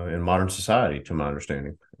in modern society, to my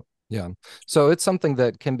understanding. Yeah. So it's something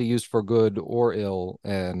that can be used for good or ill,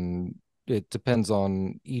 and it depends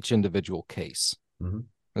on each individual case, Hmm.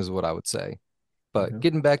 is what I would say. But Okay.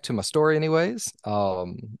 getting back to my story, anyways,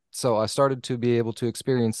 so I started to be able to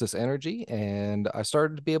experience this energy, and I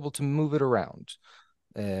started to be able to move it around.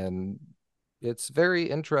 And it's very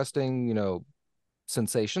interesting,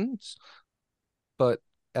 sensations, but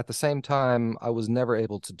at the same time, I was never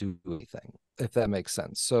able to do anything, if that makes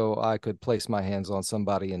sense. So I could place my hands on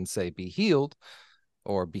somebody and say, be healed,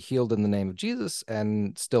 or be healed in the name of Jesus,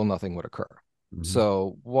 and still nothing would occur. Hmm.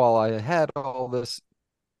 So while I had all this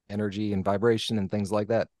energy and vibration and things like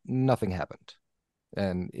that, nothing happened.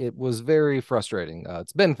 And it was very frustrating.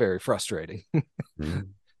 It's been very frustrating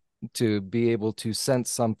Hmm. to be able to sense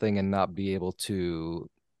something and not be able to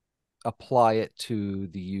apply it to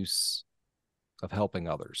the use of helping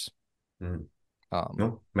others. Hmm. Um,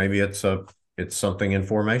 Well, maybe it's something in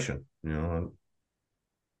formation, you know.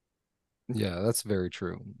 yeah, that's very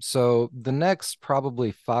true. So the next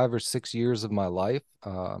probably 5 or 6 years of my life,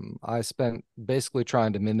 I spent basically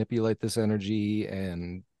trying to manipulate this energy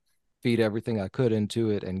and feed everything I could into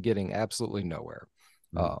it and getting absolutely nowhere.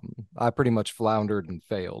 Mm. I pretty much floundered and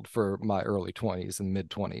failed for my early 20s and mid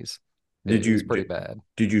 20s. Did It was you pretty did, bad.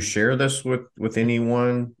 did you share this with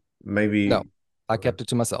anyone? No, Maybe. I Okay. kept it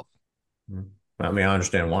to myself. Mm. I mean, I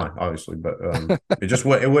understand Yeah. why, obviously, but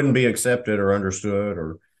it wouldn't be accepted or understood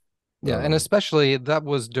or Yeah, and especially that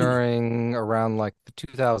was during around like the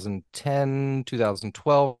 2010,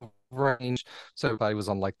 2012 range. So everybody was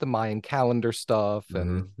on like the Mayan calendar stuff,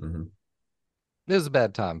 and hmm. Hmm. it was a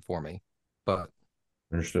bad time for me. But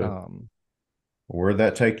Understood. um Where'd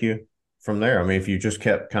that take you from there? I mean, if you just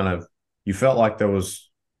kept kind of, you felt like there was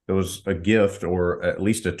a gift or at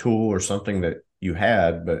least a tool or something that you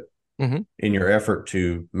had, but mhm. in your effort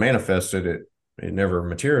to manifest it, it never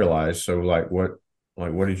materialized. So like what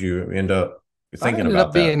did you end up I thinking ended up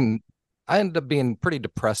about that? being I ended up being pretty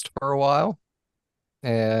depressed for a while,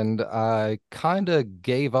 and I kind of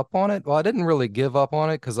gave up on it. Well, I didn't really give up on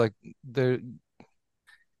it because like there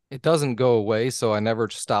it doesn't go away, so I never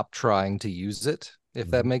stopped trying to use it,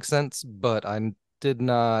 if that Mhm. makes sense. But I did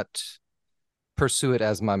not pursue it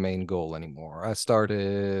as my main goal anymore. I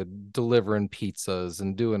started delivering pizzas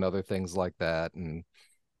and doing other things like that, and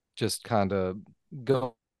just kind of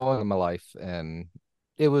going in my life. And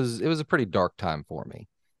it was a pretty dark time for me.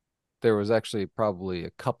 There was actually probably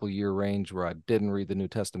a couple year range where I didn't read the New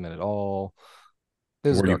Testament at all. It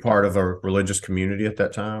was a Were you dark part time. of a religious community at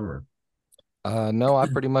that time or? No, I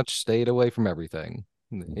pretty much stayed away from everything.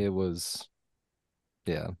 It was,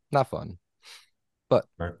 yeah, not fun. But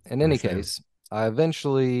Right. in any Understand. case, I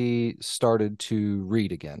eventually started to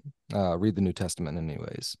read again, read the New Testament,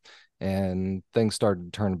 anyways, and things started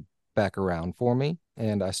to turn back around for me.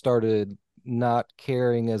 And I started not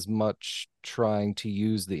caring as much, trying to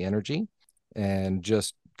use the energy and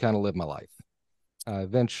just kind of live my life. I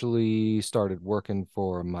eventually started working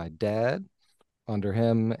for my dad under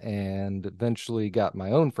him, and eventually got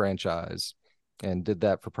my own franchise and did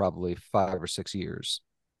that for probably 5 or 6 years.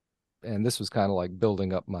 And this was kind of like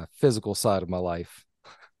building up my physical side of my life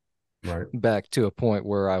Right. back to a point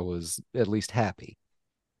where I was at least happy.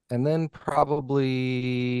 And then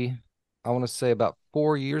probably, I want to say about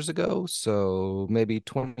 4 years ago, so maybe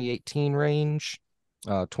 2018 range,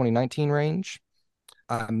 2019 range,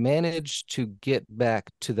 I managed to get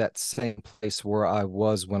back to that same place where I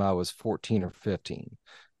was when I was 14 or 15.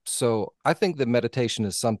 So I think that meditation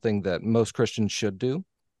is something that most Christians should do.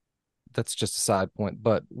 That's just a side point.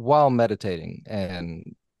 But while meditating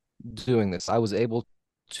and doing this, I was able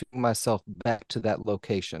to myself back to that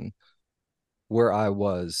location where I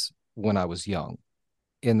was when I was young,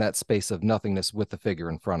 in that space of nothingness with the figure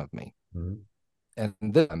in front of me. Mhm. And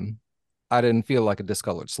then I didn't feel like a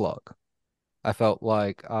discolored slug. I felt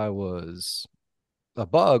like I was a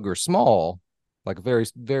bug or small, like a very,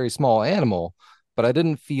 very small animal, but I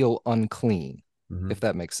didn't feel unclean, if Mhm.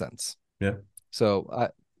 that makes sense. Yeah. So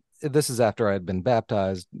this is after I had been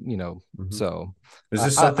baptized, Mhm. so Is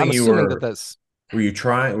this I'm something assuming that that's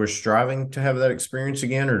were striving to have that experience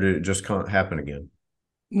again, or did it just happen again?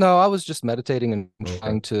 no, I was just meditating and Okay.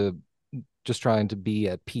 trying to be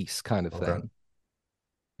at peace kind of Okay. thing.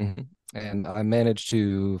 Mhm. And I managed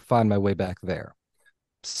to find my way back there.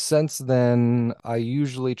 Since then, I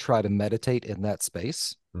usually try to meditate in that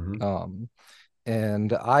space. Hmm. Um,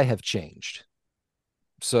 and I have changed.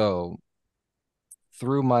 So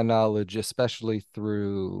through my knowledge, especially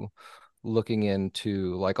through looking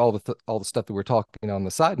into like all the stuff that we're talking on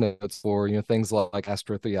the side notes for, things like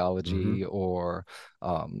astrotheology, Hmm. or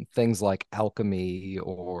things like alchemy,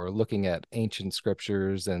 or looking at ancient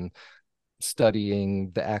scriptures and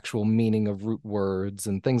studying the actual meaning of root words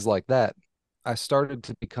and things like that, I started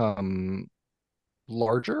to become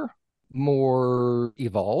larger, more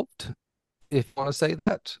evolved, if you want to say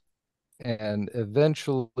that. And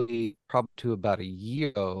eventually, probably to about a year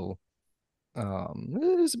ago,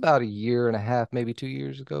 it was about a year and a half, maybe 2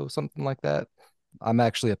 years ago, something like that. I'm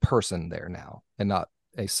actually a person there now and not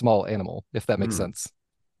a small animal, if that makes Mm. sense.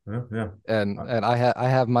 Yeah, yeah. And I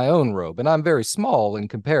have my own robe, and I'm very small in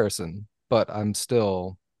comparison, but I'm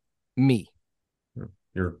still me.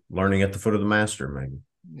 You're learning at the foot of the master, maybe.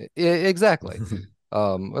 Exactly.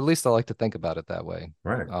 At least I like to think about it that way.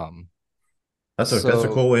 Right. Um, That's a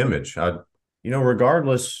so cool image.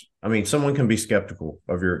 Regardless, I mean, someone can be skeptical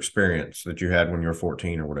of your experience that you had when you were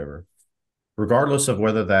 14 or whatever. Regardless of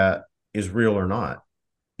whether that is real or not,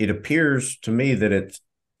 it appears to me that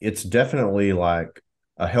it's definitely like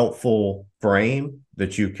a helpful frame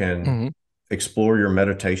that you can mhm, explore your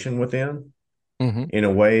meditation within mhm, in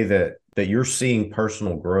a way that you're seeing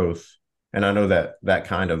personal growth. And I know that that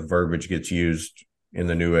kind of verbiage gets used in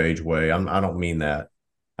the new age way. I don't mean that.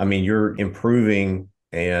 I mean you're improving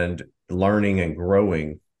and learning and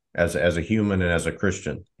growing as a human and as a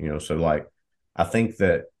Christian. So like I think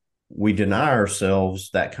that we deny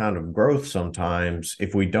ourselves that kind of growth sometimes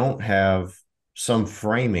if we don't have some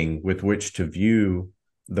framing with which to view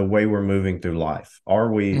the way we're moving through life.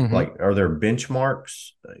 mhm. Are there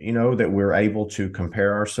benchmarks, that we're able to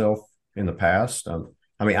compare ourselves in the past?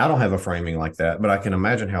 I mean, I don't have a framing like that, but I can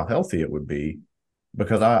imagine how healthy it would be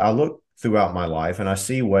because I look throughout my life and I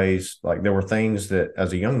see ways like there were things that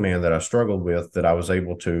as a young man that I struggled with that I was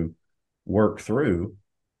able to work through.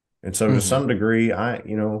 And so to Mhm. some degree, I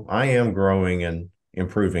am growing and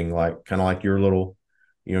improving, like kind of like your little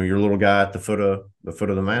guy at the foot of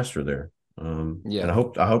the master there. And Yeah.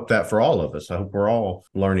 I hope that for all of us, I hope we're all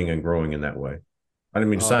learning and growing in that way. I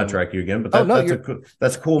didn't mean to Um, sidetrack you again, but oh no, you're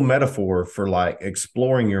that's a cool metaphor for like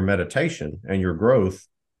exploring your meditation and your growth.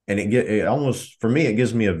 And it almost for me, it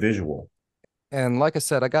gives me a visual. and like I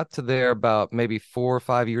said, I got to there about maybe 4 or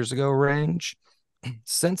 5 years ago range.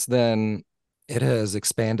 Since then, it has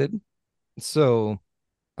expanded. So,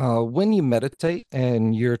 when you meditate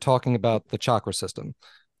and you're talking about the chakra system,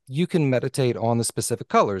 you can meditate on the specific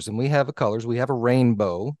colors. And we have a colors, we have a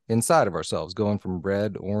rainbow inside of ourselves, going from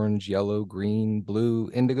red, orange, yellow, green, blue,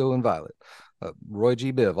 indigo, and violet. Roy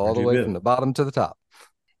G. Biv, all the way from RGB. the bottom to the top,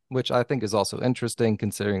 which I think is also interesting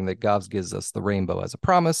considering that God gives us the rainbow as a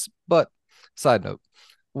promise. But side note,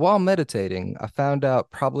 while meditating, I found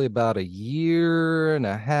out probably about a year and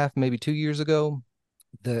a half, maybe 2 years ago,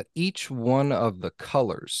 that each one of the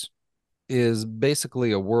colors is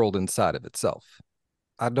basically a world inside of itself.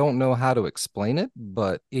 I don't know how to explain it,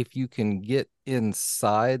 but if you can get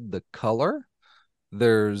inside the color,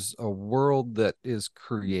 there's a world that is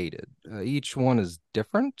created. Each one is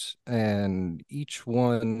different, and each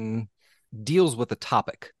one deals with a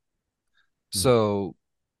topic. So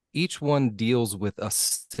each one deals with a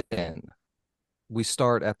sin. We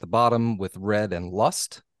start at the bottom with red and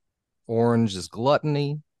lust. Orange is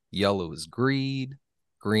gluttony, yellow is greed,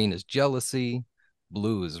 green is jealousy,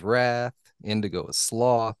 blue is wrath, indigo is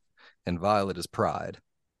sloth, and violet is pride.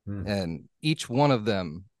 Mm-hmm. And each one of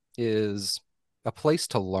them is a place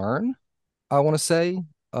to learn, I want to say,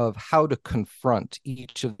 of how to confront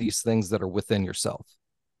each of these things that are within yourself.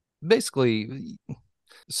 Basically,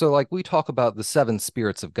 so like we talk about the seven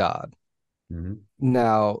spirits of God. Mm-hmm.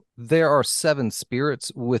 Now, there are seven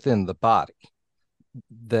spirits within the body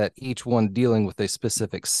that each one dealing with a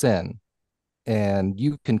specific sin. And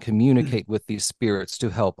you can communicate with these spirits to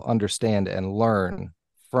help understand and learn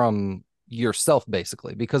from yourself,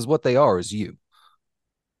 basically, because what they are is you.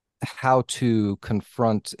 How to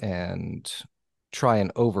confront and try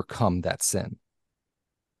and overcome that sin.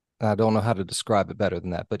 I don't know how to describe it better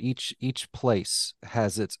than that, but each place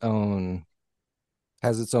has its own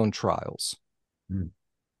trials. Mm-hmm.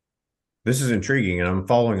 This is intriguing and I'm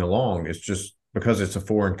following along. It's just because it's a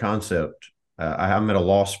foreign concept. I'm at a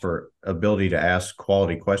loss for ability to ask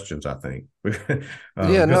quality questions, I think. Yeah,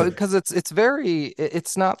 Because no, because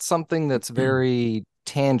it's not something that's very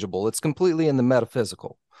tangible. It's completely in the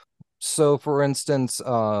metaphysical. So for instance,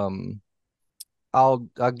 I'll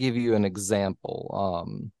give you an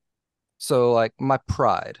example. So like my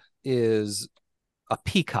pride is a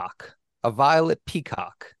peacock, a violet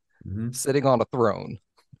peacock Mhm, sitting on a throne.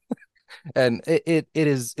 And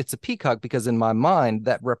it's a peacock because in my mind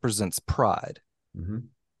that represents pride, mhm,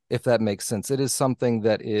 if that makes sense. It is something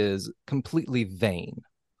that is completely vain,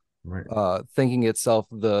 right. thinking itself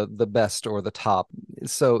the best or the top.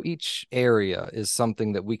 So each area is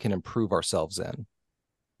something that we can improve ourselves in.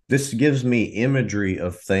 This gives me imagery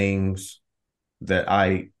of things. that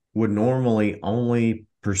I would normally only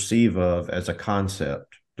perceive of as a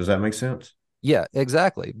concept. Does that make sense? Yeah,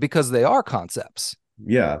 exactly. Because they are concepts.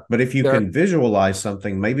 Yeah, but if you They're can visualize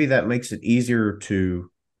something, maybe that makes it easier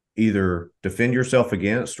to either defend yourself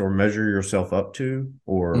against or measure yourself up to.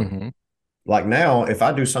 Or Mhm. like now, if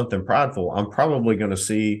I do something prideful, I'm probably going to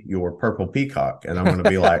see your purple peacock and I'm going to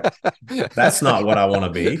be like, that's not what I want to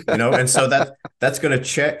be, And so that's going to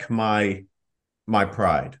check my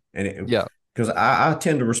pride. And Yeah. because I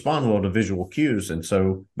tend to respond well to visual cues. And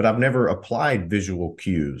so, but I've never applied visual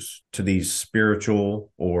cues to these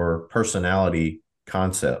spiritual or personality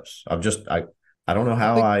concepts. I don't know I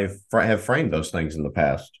how think have framed those things in the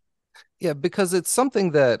past. Yeah, because it's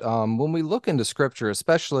something that when we look into scripture,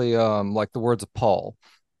 especially like the words of Paul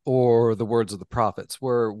or the words of the prophets,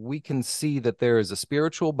 where we can see that there is a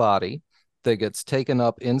spiritual body that gets taken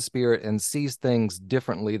up in spirit and sees things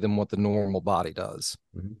differently than what the normal body does.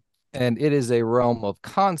 Mhm. And it is a realm of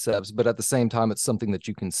concepts, but at the same time, it's something that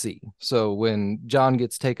you can see. So when John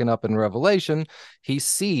gets taken up in Revelation, he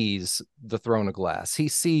sees the throne of glass, he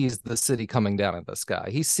sees the city coming down in the sky,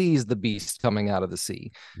 he sees the beast coming out of the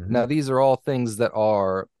sea. Now, Mhm. these are all things that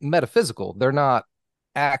are metaphysical, they're not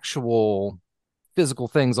actual physical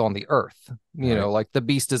things on the earth. Right. Like the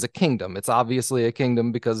beast is a kingdom. It's obviously a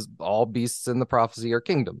kingdom because all beasts in the prophecy are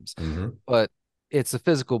kingdoms, Mm-hmm. but it's a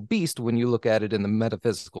physical beast when you look at it in the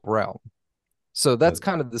metaphysical realm. So that's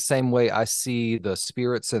kind of the same way I see the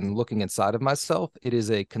spirits and looking inside of myself. It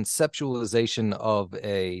is a conceptualization of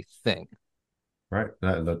a thing. Right.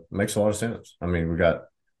 That makes a lot of sense. I mean, we got,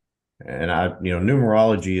 and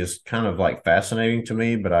numerology is kind of like fascinating to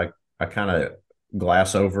me, but I kind of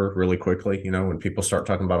glass over really quickly, when people start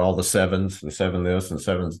talking about all the sevens, the seven this and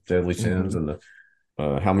seven deadly sins, Mm-hmm. and the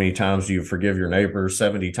how many times do you forgive your neighbor,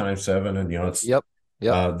 70 times seven. And, it's, Yep.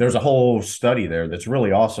 Yep. there's a whole study there that's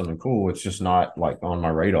really awesome and cool. It's just not like on my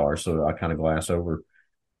radar. So I kind of glass over.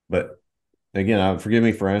 But again, forgive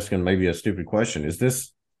me for asking maybe a stupid question. Is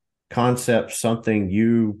this concept something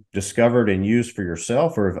you discovered and used for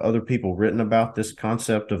yourself, or have other people written about this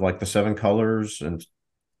concept of like the seven colors? And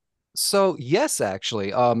So yes, actually.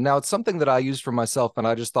 Now it's something that I used for myself and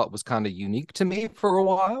I just thought was kind of unique to me for a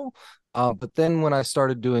while. But then when I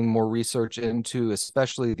started doing more research into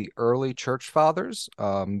especially the early church fathers,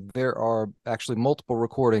 there are actually multiple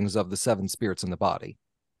recordings of the seven spirits in the body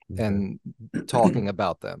okay. and talking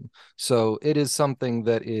about them. So it is something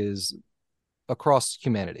that is across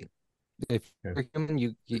humanity. If Okay. you're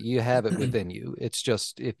human, you have it within you. It's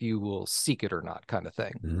just if you will seek it or not, kind of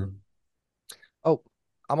thing. Mhm. Oh,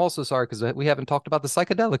 I'm also sorry because we haven't talked about the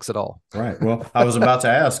psychedelics at all. Right. Well, I was about to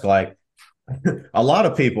ask, like, a lot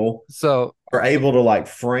of people So, are able to like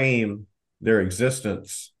frame their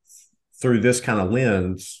existence through this kind of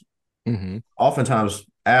lens, mhm. oftentimes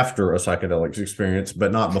after a psychedelics experience,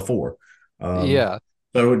 but not before. Um, Yeah.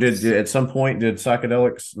 so did at some point did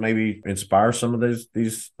psychedelics maybe inspire some of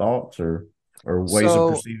these thoughts or ways of So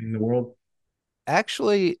perceiving the world?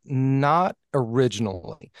 actually, not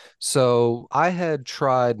originally. So I had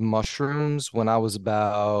tried mushrooms when I was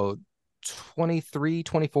about 23,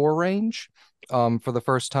 24 range, for the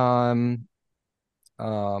first time.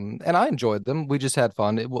 And I enjoyed them. We just had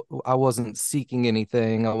fun. I wasn't seeking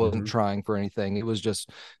anything. I wasn't Mm-hmm. trying for anything. It was just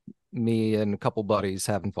me and a couple buddies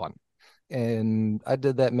having fun. And I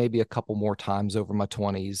did that maybe a couple more times over my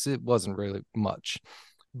 20s. It wasn't really much.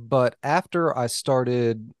 But after I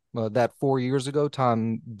started that 4 years ago,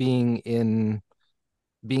 time being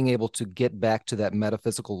able to get back to that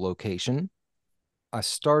metaphysical location, I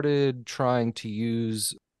started trying to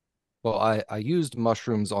use, well, I used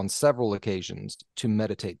mushrooms on several occasions to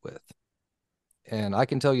meditate with. And I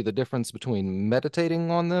can tell you the difference between meditating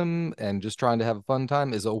on them and just trying to have a fun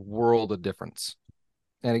time is a world of difference.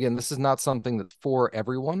 And again, this is not something that's for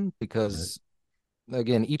everyone Right. because,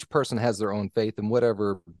 again, each person has their own faith and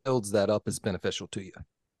whatever builds that up is beneficial to you.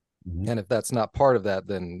 Mm-hmm. And if that's not part of that,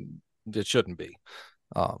 then it shouldn't be.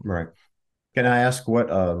 Um, Right. Can I ask what,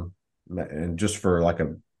 and just for like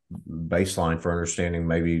a baseline for understanding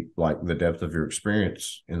maybe like the depth of your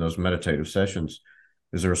experience in those meditative sessions,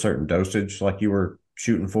 is there a certain dosage like you were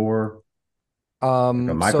shooting for, like a so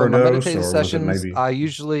in my microdose, meditative or was it sessions, maybe? I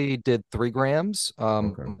usually did 3 grams,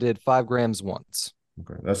 Okay. did 5 grams once.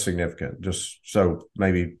 Okay. That's significant. Just so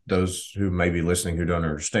maybe those who may be listening who don't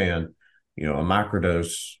understand, a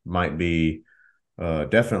microdose might be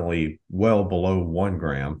definitely well below 1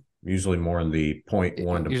 gram, usually more in the zero point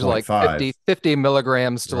 0.1 to zero Usually point like 0.5. 50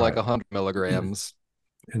 milligrams to like Right. 100 milligrams.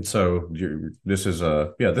 And so this is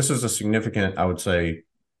a significant, I would say,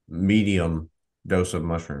 medium dose of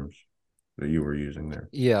mushrooms that you were using there.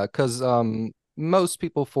 Yeah, because most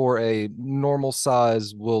people for a normal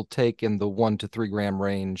size will take in the 1 to 3 gram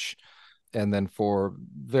range. And then for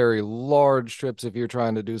very large trips, if you're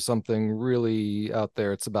trying to do something really out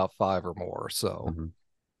there, it's about 5 or more. So,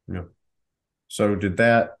 Hmm. Yeah. So did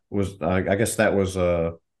that was I guess that was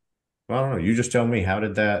well, I don't know. You just tell me, how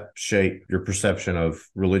did that shape your perception of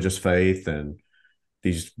religious faith and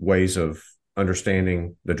these ways of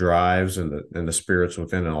understanding the drives and the spirits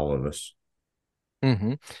within all of us?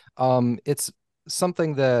 mhm. It's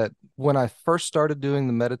something that when I first started doing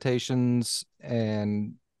the meditations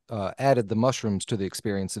and added the mushrooms to the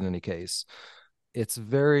experience in any case, it's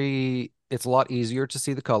a lot easier to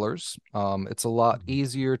see the colors. It's a lot Mhm.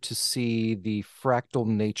 easier to see the fractal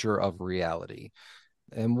nature of reality.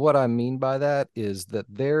 And what I mean by that is that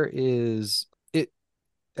there is it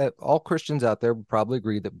all Christians out there would probably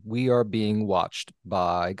agree that we are being watched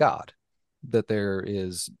by God, that there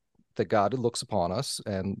is that God looks upon us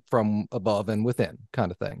and from above and within kind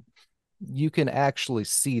of thing. You can actually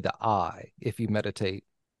see the eye if you meditate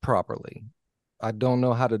properly. I don't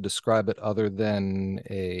know how to describe it other than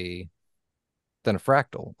a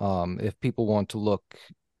fractal. If people want to look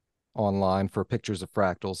online for pictures of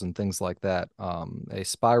fractals and things like that, a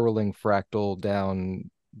spiraling fractal down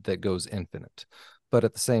that goes infinite. But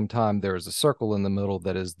at the same time, there is a circle in the middle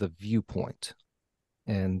that is the viewpoint.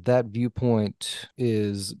 And that viewpoint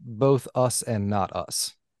is both us and not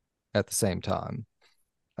us at the same time.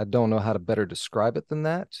 I don't know how to better describe it than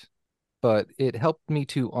that, but it helped me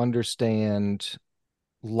to understand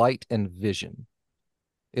light and vision,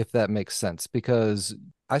 if that makes sense, because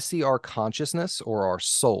I see our consciousness or our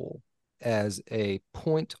soul as a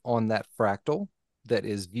point on that fractal that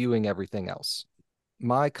is viewing everything else.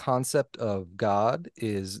 My concept of God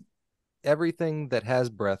is everything that has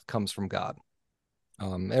breath comes from God.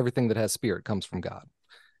 Everything that has spirit comes from God.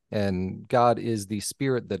 And God is the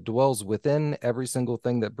spirit that dwells within every single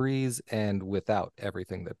thing that breathes and without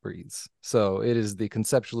everything that breathes. So it is the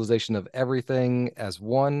conceptualization of everything as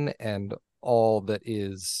one and all that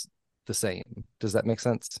is the same. Does that make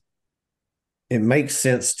sense? It makes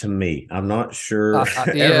sense to me. I'm not sure Yeah, if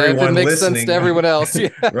it everyone makes sense to listening. everyone else. Yeah.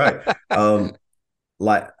 Right.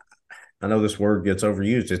 Like I know this word gets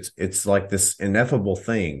overused. It's like this ineffable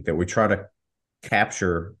thing that we try to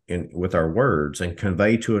capture in with our words and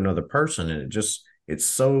convey to another person, and it's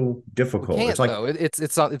so We difficult. It's can't like though.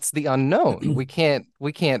 It's the unknown. We can't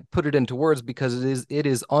put it into words because it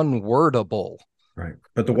is unwordable. right.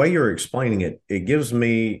 But the way you're explaining it, it gives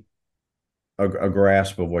me a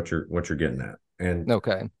grasp of what you're getting at. And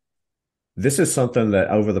Okay. this is something that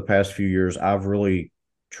over the past few years I've really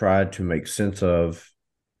tried to make sense of.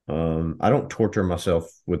 I don't torture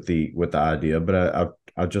myself with the idea, but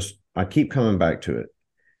I keep coming back to it.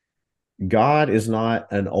 God is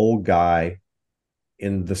not an old guy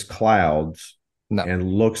in the clouds No. and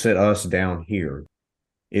looks at us down here.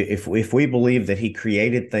 If we believe that he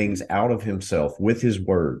created things out of himself with his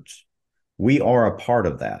words, we are a part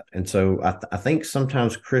of that. And so I think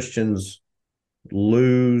sometimes Christians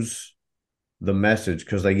lose the message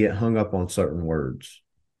because they get hung up on certain words.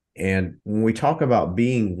 And when we talk about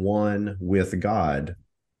being one with God,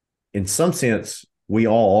 in some sense, we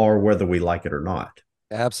all are, whether we like it or not.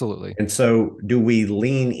 Absolutely. And so, do we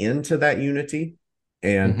lean into that unity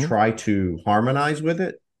and Hmm. try to harmonize with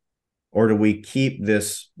it? Or do we keep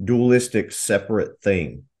this dualistic, separate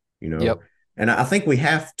thing? You Yep. know, and I think we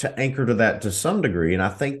have to anchor to that to some degree. And I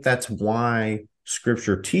think that's why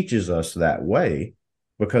scripture teaches us that way,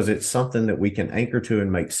 because it's something that we can anchor to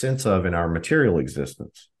and make sense of in our material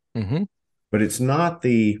existence. Hmm. But it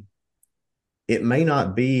may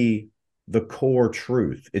not be the core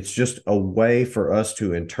truth. It's just a way for us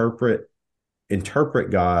to interpret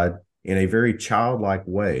God in a very childlike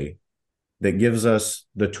way that gives us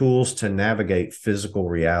the tools to navigate physical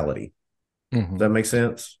reality. Does Hmm. that make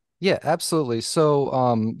sense? Yeah, absolutely.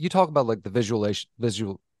 So, you talk about like the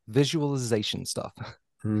visualization stuff.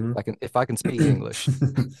 Mm-hmm. If I can speak English.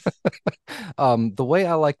 The way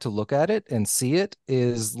I like to look at it and see it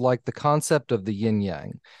is like the concept of the yin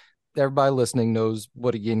yang. Everybody listening knows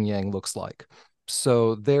what a yin yang looks like.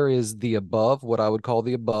 So there is the above, what I would call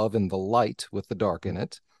the above, and the light with the dark in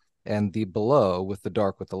it, and the below with the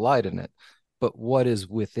dark with the light in it. But what is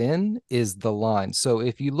within is the line. So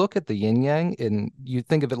if you look at the yin yang and you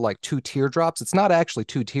think of it like two teardrops, it's not actually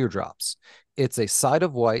two teardrops. It's a side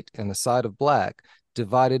of white and a side of black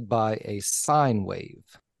divided by a sine wave.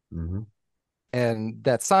 Mm-hmm. And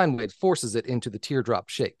that sine wave forces it into the teardrop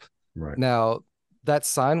shape. Right. Now, that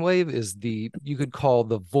sine wave is you could call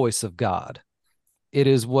the voice of God. It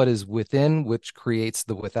is what is within, which creates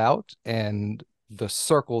the without, and the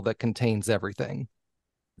circle that contains everything.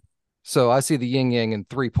 So I see the yin yang in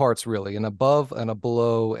three parts, really: an above, and a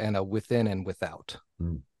below, and a within and without.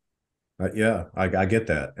 Mm. Yeah, I get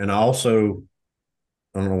that. And I also,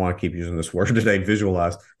 I don't know why I keep using this word today,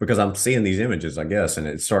 visualize, because I'm seeing these images, I guess, and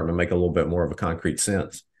it's starting to make a little bit more of a concrete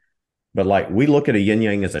sense. But like we look at a yin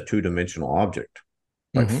yang as a two-dimensional object,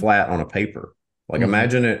 like Mm-hmm. flat on a paper. Like Mm-hmm.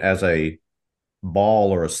 imagine it as a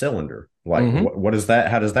ball or a cylinder. Like Mm-hmm. what is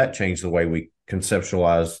that? How does that change the way we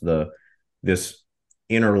conceptualize this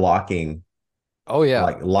interlocking, Oh yeah.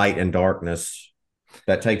 like light and darkness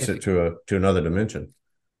that takes If it to another dimension?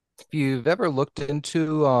 if you've ever looked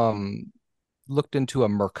into a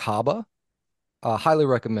Merkaba, highly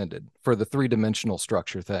recommended for the three-dimensional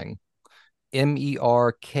structure thing.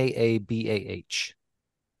 Merkabah.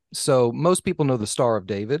 So most people know the Star of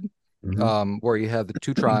David, Mm-hmm. where you have the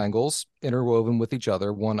two triangles interwoven with each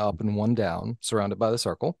other, one up and one down, surrounded by the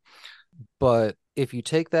circle. But if you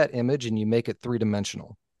take that image and you make it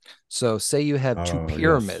three-dimensional, so say you have two Oh, yes. I've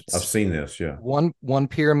pyramids, seen this. Yeah. one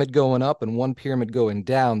pyramid going up and one pyramid going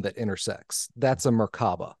down that intersects. That's a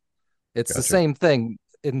Merkaba. It's the Gotcha. same thing.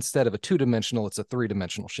 Instead of a two-dimensional, it's a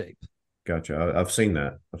three-dimensional shape. Gotcha. I've seen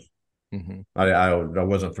that. Mm-hmm. I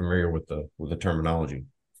wasn't familiar with the terminology.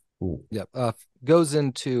 Cool. Yep. Goes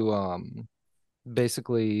into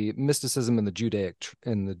basically mysticism in the Judaic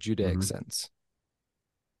Hmm. sense.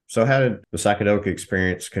 So how did the psychedelic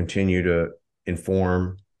experience continue to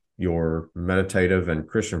inform your meditative and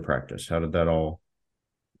Christian practice? How did that all,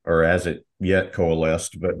 or as it yet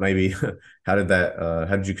coalesced, but maybe how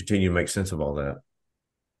did you continue to make sense of all that?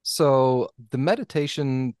 So the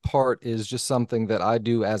meditation part is just something that I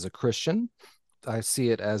do as a Christian. I see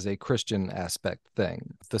it as a Christian aspect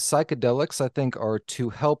thing. The psychedelics, I think, are to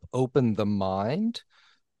help open the mind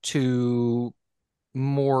to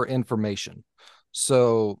more information.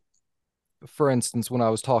 So, for instance, when I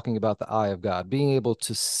was talking about the eye of God, being able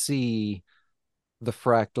to see the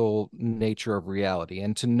fractal nature of reality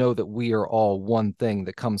and to know that we are all one thing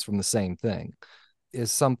that comes from the same thing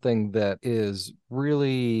is something that is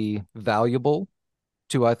really valuable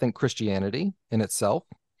to, I think, Christianity in itself,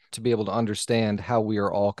 to be able to understand how we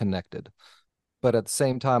are all connected. But at the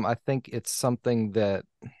same time, I think it's something that,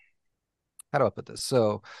 how do I put this?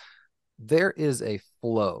 So there is a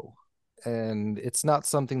flow, and it's not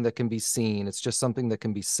something that can be seen, it's just something that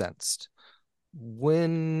can be sensed.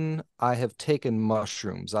 When I have taken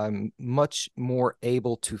mushrooms, I'm much more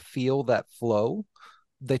able to feel that flow.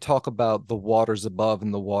 They talk about the waters above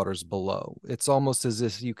and the waters below. It's almost as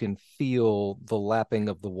if you can feel the lapping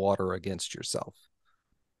of the water against yourself.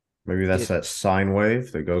 Maybe that's It that sine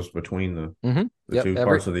wave that goes between the Yep, two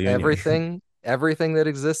parts of the yin yang. everything that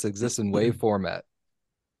exists in wave format.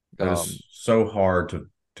 That Um, is so hard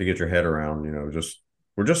to get your head around. Just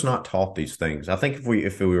we're just not taught these things. I think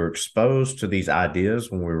if we were exposed to these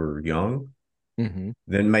ideas when we were young, mhm.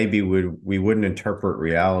 then maybe we wouldn't interpret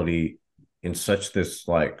reality in such this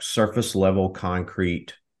like surface level,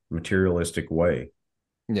 concrete, materialistic way.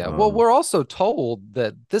 Yeah, well, Um, we're also told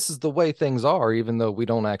that this is the way things are, even though we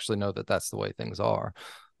don't actually know that that's the way things are.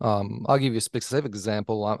 I'll give you a specific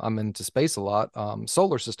example. I'm into space a lot.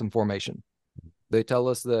 Solar system formation. They tell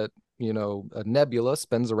us that, a nebula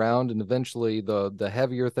spins around and eventually the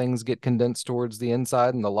heavier things get condensed towards the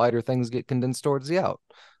inside and the lighter things get condensed towards the out.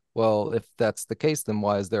 Well, if that's the case, then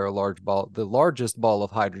why is there the largest ball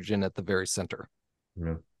of hydrogen at the very center?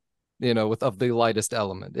 yeah, With of the lightest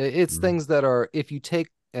element. It's mhm. things that are, if you take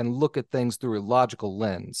and look at things through a logical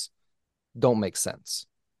lens, don't make sense.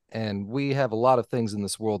 And we have a lot of things in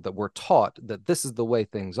this world that we're taught that this is the way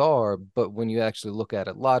things are, but when you actually look at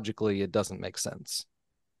it logically, it doesn't make sense.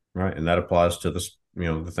 Right, and that applies to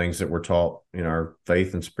the things that we're taught in our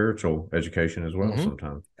faith and spiritual education as well. Mm-hmm.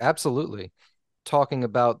 Sometimes. Absolutely. Talking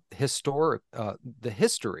about the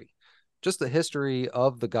history, just the history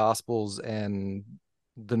of the Gospels and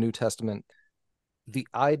the New Testament, the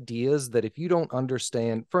ideas that if you don't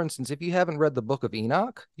understand, for instance, if you haven't read the book of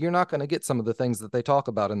Enoch, you're not going to get some of the things that they talk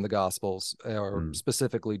about in the Gospels, or Mm,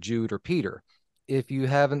 specifically Jude or Peter. If you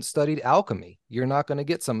haven't studied alchemy, you're not going to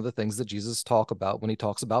get some of the things that Jesus talk about when he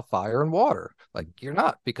talks about fire and water. Like, you're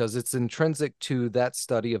not, because it's intrinsic to that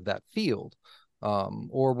study of that field.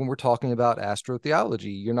 Or when we're talking about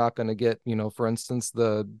astrotheology, you're not going to get, for instance,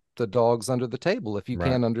 the dogs under the table if you right.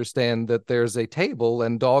 can't understand that there's a table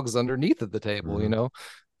and dogs underneath of the table. Hmm.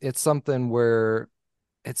 It's something where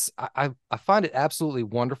I find it absolutely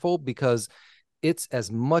wonderful, because it's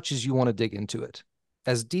as much as you want to dig into it,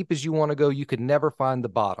 as deep as you want to go. You can never find the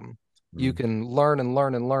bottom. You Mm. can learn and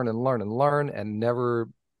learn and learn and learn and learn and never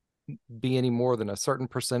be any more than a certain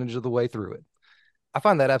percentage of the way through it. I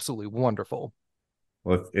find that absolutely wonderful.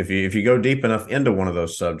 Well, if you go deep enough into one of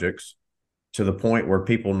those subjects to the point where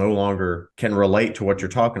people no longer can relate to what you're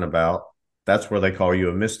talking about, that's where they call you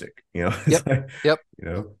a mystic. Yep. It's like, Yep. you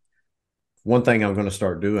know, one thing I'm going to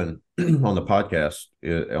start doing on the podcast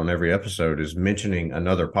on every episode is mentioning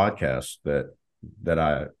another podcast that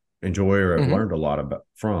I enjoy or have Hmm. learned a lot about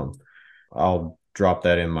from. I'll drop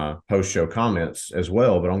that in my post show comments as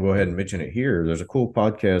well, but I'll go ahead and mention it here. There's a cool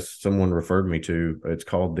podcast someone referred me to. It's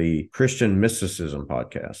called the Christian Mysticism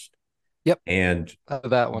Podcast. Yep. And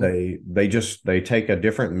That one. they take a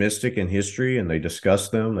different mystic in history and they discuss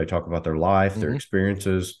them. They talk about their life, their Hmm.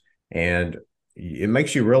 experiences, and it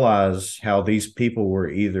makes you realize how these people were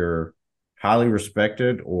either highly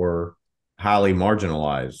respected or highly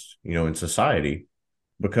marginalized, in society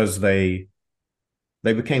because they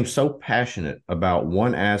became so passionate about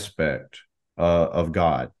one aspect of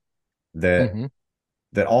God that Hmm.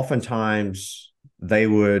 that oftentimes they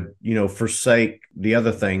would, forsake the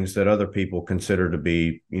other things that other people consider to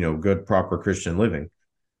be, good, proper Christian living,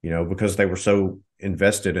 because they were so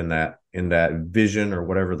invested in that vision or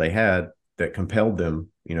whatever they had that compelled them,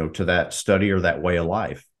 to that study or that way of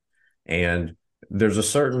life. And there's a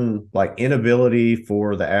certain like inability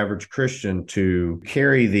for the average Christian to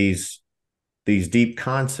carry these deep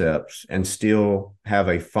concepts and still have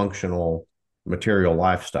a functional material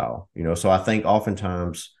lifestyle. So I think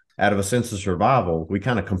oftentimes out of a sense of survival, we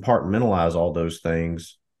kind of compartmentalize all those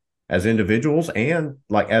things as individuals and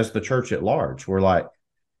like as the church at large. We're like,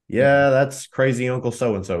 Hmm. yeah, that's crazy Uncle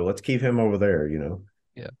so and so. Let's keep him over there.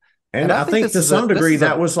 Yeah. And And I I think think this to is a some this degree is a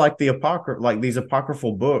that was like like these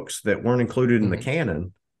apocryphal books that weren't included in the Mhm.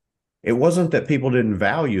 canon. It wasn't that people didn't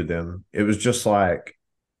value them. It was just like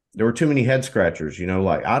there were too many head scratchers,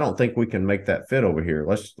 like I don't think we can make that fit over here.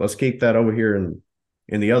 Let's keep that over here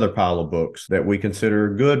in the other pile of books that we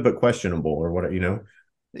consider good but questionable or what.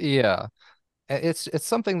 Yeah. It's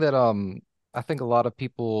something that I think a lot of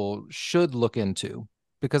people should look into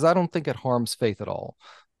because I don't think it harms faith at all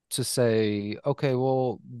to say, okay,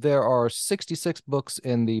 well, there are 66 books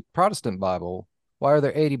in the Protestant Bible. Why are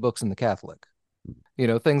there 80 books in the Catholic?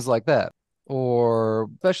 Things like that. Or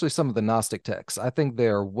especially some of the Gnostic texts. I think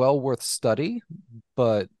they're well worth study,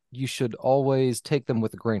 but you should always take them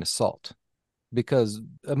with a grain of salt because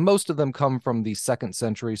most of them come from the second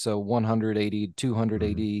century, so 180, 200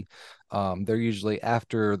 Mm-hmm. AD. They're usually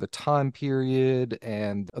after the time period,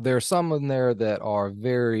 and there are some in there that are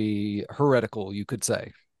very heretical, you could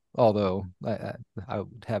say. Although I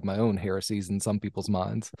would have my own heresies in some people's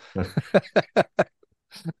minds.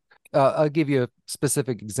 I'll give you a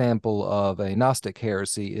specific example of a Gnostic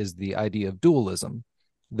heresy is the idea of dualism,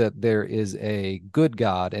 that there is a good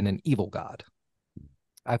God and an evil God.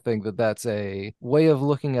 I think that that's a way of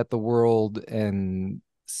looking at the world and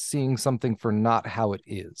seeing something for not how it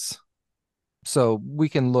is. So we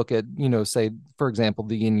can look at, say, for example,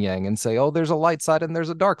 the yin yang and say, oh, there's a light side and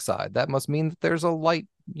there's a dark side. That must mean that there's a light,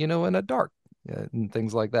 and a dark, and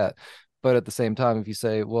things like that. But at the same time, if you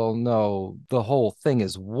say, well, no, the whole thing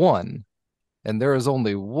is one, and there is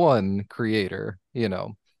only one creator,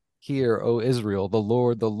 hear, O Israel, the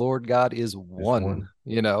Lord God is Is one,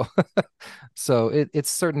 one. So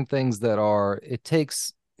it's certain things that it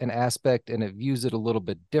takes an aspect and it views it a little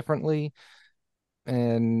bit differently.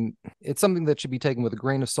 And it's something that should be taken with a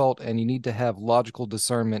grain of salt, and you need to have logical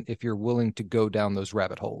discernment if you're willing to go down those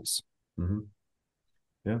rabbit holes. Mm-hmm.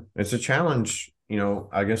 Yeah, it's a challenge,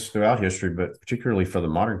 I guess throughout history, but particularly for the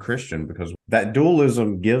modern Christian, because that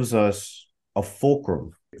dualism gives us a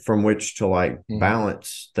fulcrum from which to like Mm-hmm.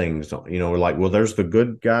 balance things. We're like, well, there's the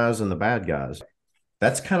good guys and the bad guys.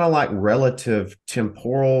 That's kind of like relative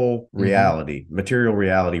temporal Mm-hmm. reality, material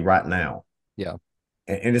reality right now. Yeah.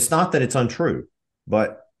 And it's not that it's untrue,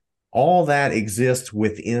 but all that exists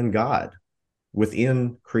within God,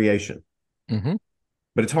 within creation. Mm-hmm.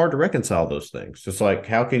 But it's hard to reconcile those things. It's like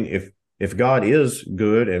how can if God is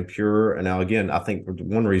good and pure, and now again, I think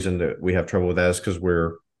one reason that we have trouble with that is because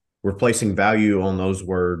we're placing value on those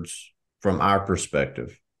words from our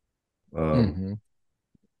perspective. Um, Mm-hmm.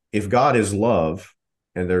 if God is love,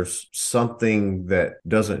 and there's something that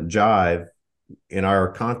doesn't jive in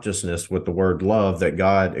our consciousness with the word love that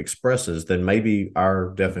God expresses, then maybe our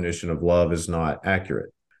definition of love is not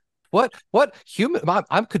accurate. What human?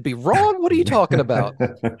 I could be wrong. What are you talking about?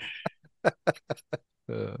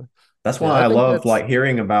 Uh, That's yeah, I why I think love that's. like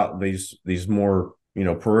hearing about these more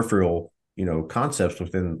peripheral concepts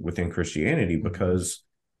within Christianity Mm-hmm. because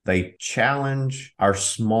they challenge our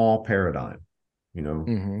small paradigm. You know,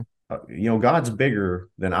 Mm-hmm. God's bigger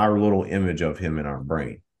than our little image of Him in our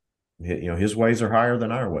brain. His ways are higher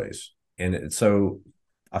than our ways, and so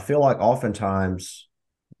I feel like oftentimes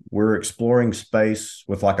we're exploring space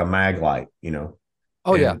with like a mag light,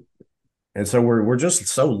 Oh yeah. and so we're just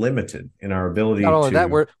so limited in our Not ability only that,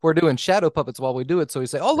 to, we're doing shadow puppets while we do it. So we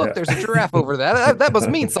say, "Oh, look, yeah. there's a giraffe over there. That must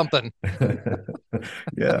mean something."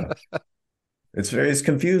 Yeah, it's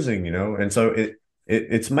confusing, and so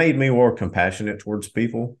it's made me more compassionate towards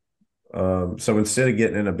people. So instead of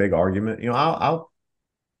getting in a big argument,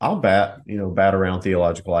 I'll bat around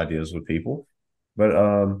theological ideas with people, but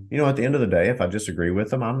at the end of the day, if I disagree with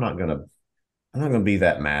them, I'm not gonna be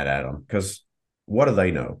that mad at them, because what do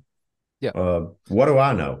they know? Yeah. What do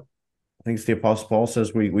I know? I think it's the Apostle Paul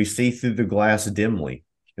says we see through the glass dimly.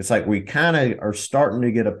 It's like we kind of are starting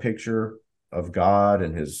to get a picture of God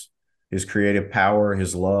and his creative power,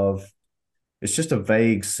 his love. It's just a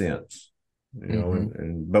vague sense,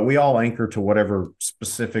 Mm-hmm. but we all anchor to whatever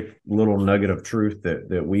specific little nugget of truth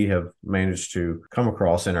that we have managed to come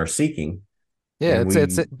across in our seeking. Yeah, And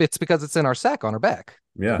it's we, it's because it's in our sack on our back,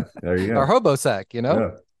 yeah, there you our go. hobo sack. Yeah.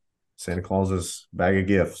 Santa Claus's bag of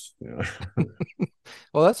gifts.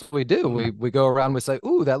 Well, that's what we do. We go around. We say,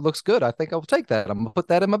 "Ooh, that looks good. I think I'll take that. I'm gonna put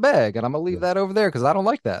that in my bag, and I'm gonna leave that over there because I don't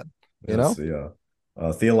like that." You That's know?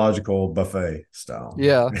 the theological buffet style.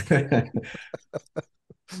 Yeah.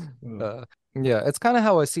 Uh, yeah, it's kind of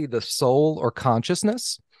how I see the soul or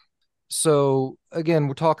consciousness. So again,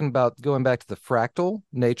 we're talking about going back to the fractal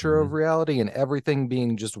nature of Mhm. reality and everything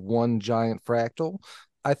being just one giant fractal.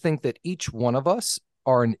 I think that each one of us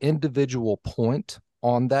are an individual point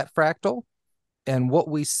on that fractal. And what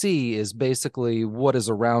we see is basically what is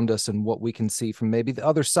around us and what we can see from maybe the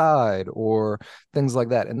other side or things like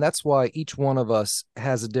that. And that's why each one of us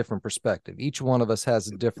has a different perspective. Each one of us has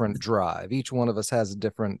a different drive. Each one of us has a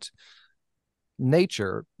different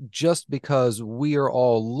nature, just because we are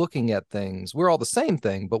all looking at things. We're all the same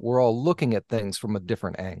thing, but we're all looking at things from a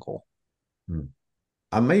different angle. Hmm.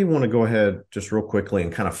 I may want to go ahead just real quickly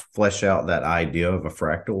and kind of flesh out that idea of a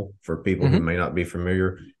fractal for people who Mm-hmm. may not be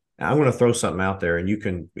familiar. I'm going to throw something out there, and you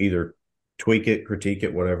can either tweak it, critique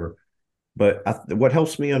it, whatever. But what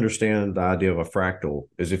helps me understand the idea of a fractal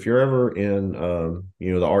is if you're ever in,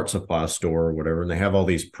 the art supply store or whatever, and they have all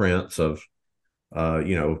these prints of,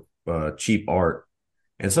 cheap art,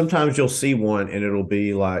 and sometimes you'll see one, and it'll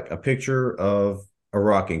be like a picture of a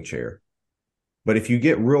rocking chair. But if you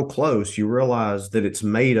get real close, you realize that it's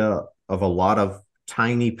made up of a lot of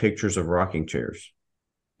tiny pictures of rocking chairs.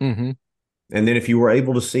 Mm-hmm. And then if you were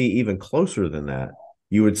able to see even closer than that,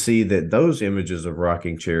 you would see that those images of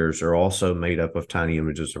rocking chairs are also made up of tiny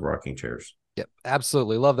images of rocking chairs. Yep,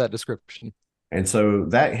 absolutely love that description. And so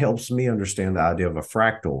that helps me understand the idea of a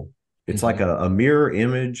fractal. It's like Mm-hmm. a mirror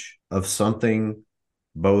image of something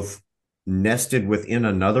both nested within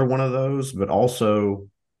another one of those, but also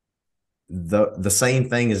the same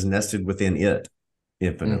thing is nested within it Mm-hmm.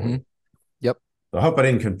 infinitely. Yep. So I hope I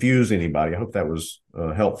didn't confuse anybody. I hope that was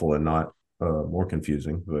helpful and not more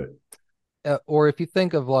confusing. But Or if you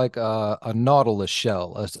think of like a nautilus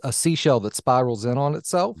shell, a seashell that spirals in on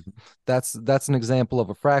itself, that's an example of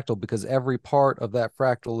a fractal, because every part of that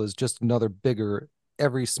fractal is just another bigger.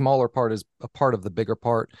 Every smaller part is a part of the bigger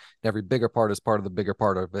part. And every bigger part is part of the bigger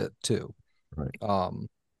part of it too. right, Um,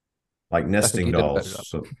 like I think nesting you did a better dolls.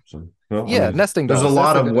 job. So well, I Yeah, mean, nesting there's a dolls. That's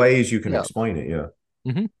lot a of good. ways you can Yeah. explain it.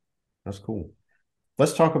 Yeah, Hmm. that's cool.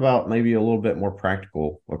 Let's talk about maybe a little bit more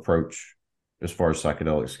practical approach as far as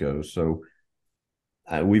psychedelics goes. So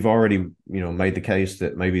we've already, made the case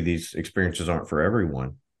that maybe these experiences aren't for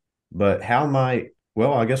everyone, but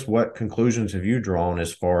I guess what conclusions have you drawn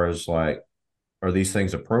as far as like, are these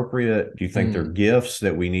things appropriate? Do you think they're Mm. gifts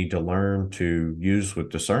that we need to learn to use with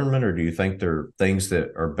discernment, or do you think they're things that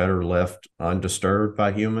are better left undisturbed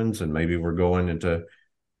by humans, and maybe we're going into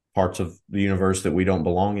parts of the universe that we don't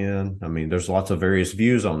belong in? I mean, there's lots of various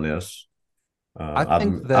views on this. I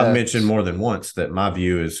think I've that. mentioned more than once that my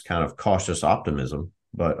view is kind of cautious optimism,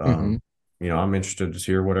 but Mhm. I'm interested to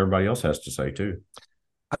hear what everybody else has to say too.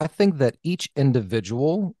 I think that each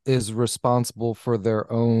individual is responsible for their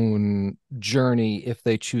own journey if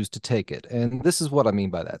they choose to take it. And this is what I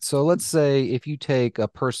mean by that. So let's say if you take a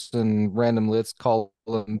person randomly, let's call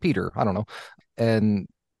him Peter, I don't know, and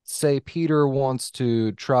say Peter wants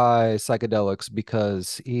to try psychedelics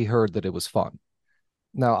because he heard that it was fun.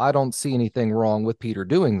 Now, I don't see anything wrong with Peter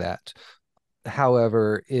doing that.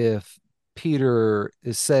 However, if Peter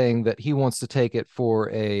is saying that he wants to take it for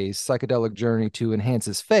a psychedelic journey to enhance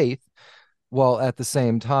his faith, while at the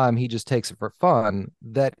same time he just takes it for fun,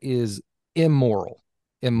 that is immoral,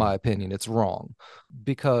 in my opinion. It's wrong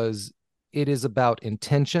because it is about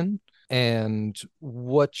intention and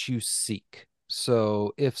what you seek.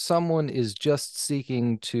 So if someone is just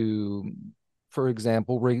seeking to for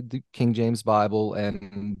example, read the King James Bible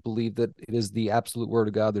and believe that it is the absolute word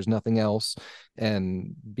of God, there's nothing else,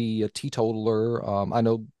 and be a teetotaler. I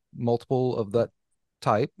know multiple of that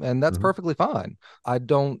type, and that's Hmm. perfectly fine. I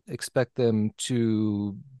don't expect them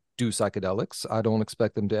to do psychedelics. I don't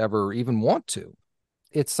expect them to ever even want to.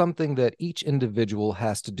 It's something that each individual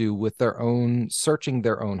has to do with their own searching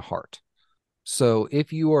their own heart. So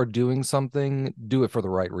if you are doing something, do it for the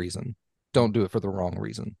right reason. Don't do it for the wrong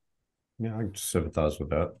reason. Yeah, I can sympathize with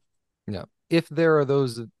that. Yeah. If there are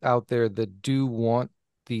those out there that do want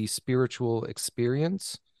the spiritual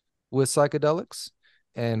experience with psychedelics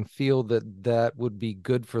and feel that that would be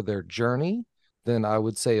good for their journey, then I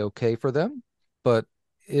would say okay for them. But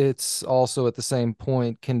it's also at the same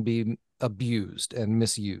point can be abused and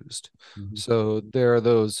misused. Hmm. So there are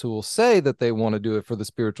those who will say that they want to do it for the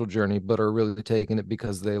spiritual journey, but are really taking it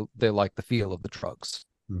because they like the feel of the drugs.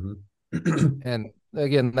 Hmm. And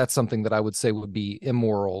again, that's something that I would say would be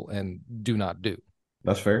immoral and do not do.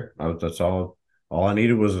 That's fair. That's all I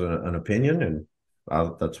needed was an opinion, and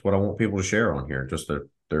that's what I want people to share on here. Just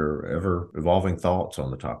their ever evolving thoughts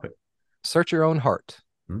on the topic. Search your own heart.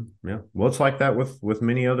 Yeah. Well, it's like that with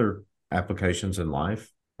many other applications in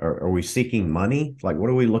life. Are we seeking money? Like, what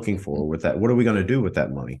are we looking Mhm. for with that? What are we going to do with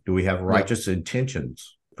that money? Do we have Yep. righteous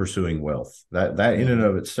intentions pursuing wealth? That in and Mhm.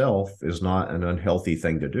 of itself is not an unhealthy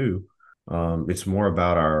thing to do. It's more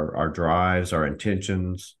about our drives, our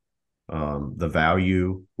intentions, the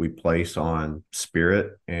value we place on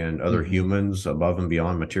spirit and other Mhm. humans above and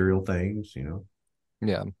beyond material things.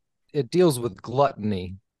 Yeah. It deals with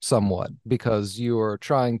gluttony somewhat because you are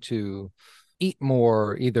trying to eat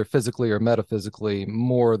more, either physically or metaphysically,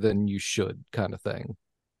 more than you should, kind of thing.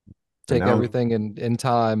 And Take now everything in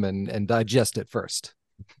time and digest it first.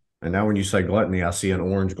 And now when you say gluttony, I see an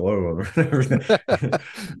orange glow over everything.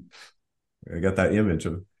 I got that image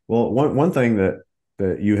of one thing that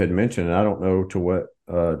you had mentioned, and I don't know to what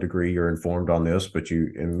degree you're informed on this, but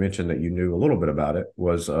you mentioned that you knew a little bit about it,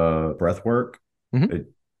 was breath work. Mhm.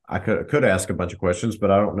 It, I could ask a bunch of questions,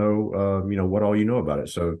 but I don't know what all you know about it.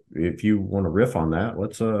 So if you want to riff on that,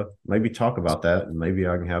 let's maybe talk about that, and maybe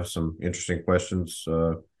I can have some interesting questions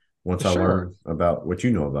once I Sure. learn about what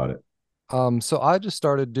you know about it. So I just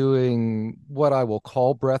started doing what I will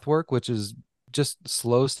call breath work, which is just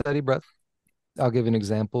slow, steady breath. I'll give you an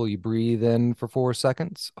example. You breathe in for 4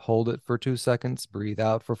 seconds, hold it for 2 seconds, breathe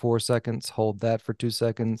out for 4 seconds, hold that for 2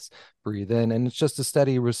 seconds, breathe in, and it's just a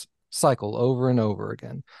steady cycle over and over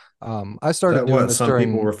again. I Is started that doing what this some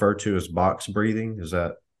people during, refer to as box breathing? Is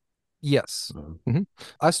that yes. um, Mhm.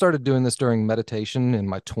 I started doing this during meditation in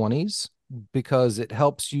my 20s because it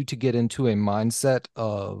helps you to get into a mindset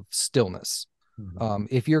of stillness.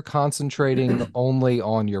 If you're concentrating only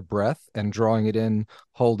on your breath and drawing it in,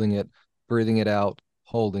 holding it, breathing it out,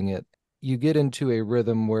 holding it, you get into a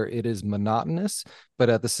rhythm where it is monotonous, but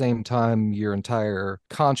at the same time, your entire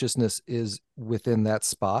consciousness is within that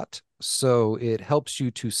spot. So it helps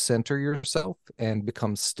you to center yourself and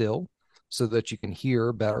become still so that you can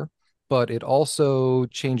hear better. But it also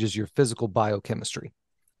changes your physical biochemistry.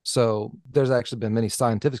 So there's actually been many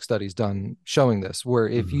scientific studies done showing this, where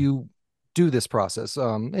if Mhm. you do this process,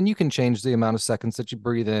 and you can change the amount of seconds that you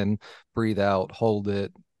breathe in, breathe out, hold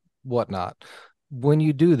it, whatnot. When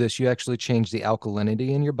you do this, you actually change the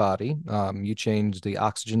alkalinity in your body. You change the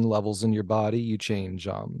oxygen levels in your body. You change,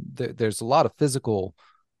 there's a lot of physical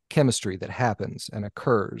chemistry that happens and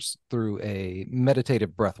occurs through a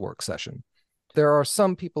meditative breathwork session. There are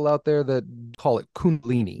some people out there that call it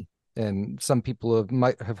kundalini, and some people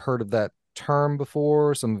might have heard of that term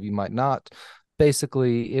before. Some of you might not.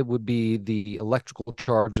 Basically, it would be the electrical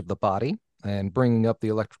charge of the body and bringing up the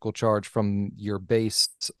electrical charge from your base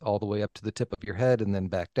all the way up to the tip of your head and then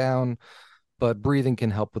back down. But breathing can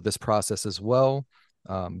help with this process as well,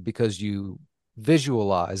 because you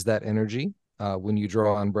visualize that energy when you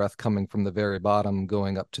draw on breath coming from the very bottom,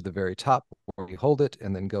 going up to the very top where you hold it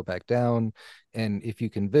and then go back down. And if you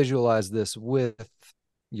can visualize this with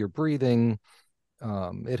your breathing,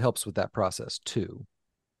 it helps with that process too.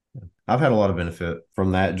 I've had a lot of benefit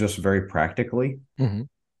from that, just very practically, Mm-hmm.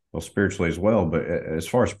 well, spiritually as well. But as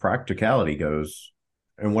far as practicality goes,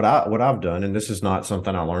 and what I've done, and this is not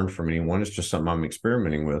something I learned from anyone, it's just something I'm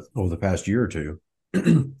experimenting with over the past year or two. I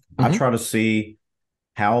Mm-hmm. try to see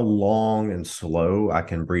how long and slow I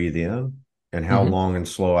can breathe in and how Mm-hmm. long and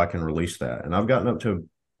slow I can release that. And I've gotten up to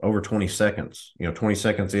over 20 seconds, 20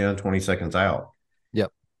 seconds in, 20 seconds out.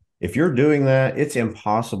 Yep. If you're doing that, it's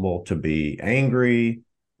impossible to be angry,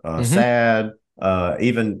 Mm-hmm. sad,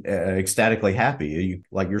 even ecstatically happy.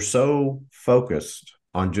 You're so focused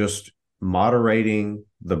on just moderating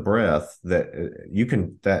the breath, that you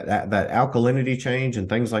can that alkalinity change and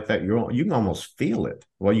things like that, you can almost feel it.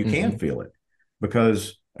 Well, you can Hmm. feel it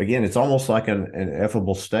because again, it's almost like an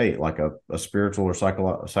effable state, like a spiritual or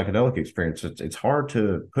psychedelic experience. It's hard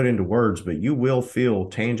to put into words, but you will feel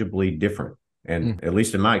tangibly different, and at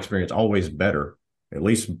least in my experience, always better, at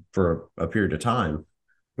least for a period of time,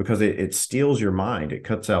 because it steals your mind. It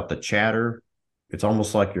cuts out the chatter. It's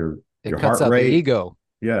almost like It your cuts heart out the rate. ego.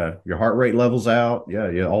 Yeah, your heart rate levels out. Yeah,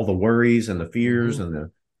 yeah, all the worries and the fears Hmm.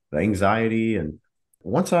 and the anxiety. And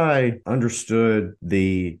once I understood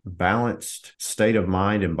the balanced state of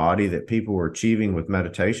mind and body that people were achieving with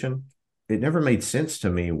meditation, it never made sense to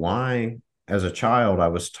me why, as a child, I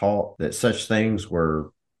was taught that such things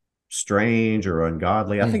were strange or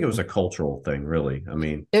ungodly. I think it was Hmm. a cultural thing, really. I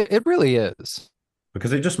mean, It really is.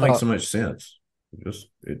 because it just makes Uh, so much sense.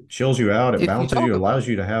 It chills you out, it if you balances you, talk, allows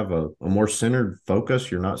you to have a more centered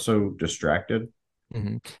focus. You're not so distracted.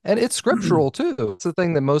 and it's scriptural too. It's the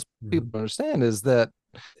thing that most people Mhm. understand is that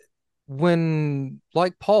when,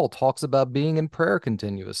 like Paul talks about being in prayer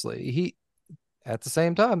continuously, he at the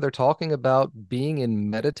same time they're talking about being in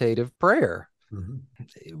meditative prayer. Mhm.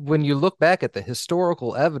 When you look back at the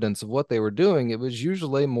historical evidence of what they were doing, it was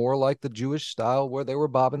usually more like the Jewish style where they were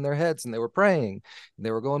bobbing their heads and they were praying. And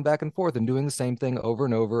they were going back and forth and doing the same thing over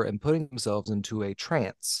and over and putting themselves into a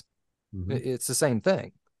trance. Mhm. It's the same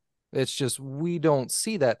thing. It's just we don't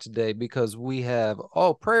see that today because we have,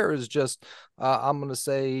 oh, prayer is just, I'm going to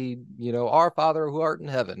say, our Father who art in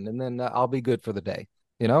heaven, and then I'll be good for the day.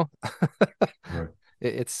 You know, Right.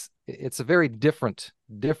 it's a very different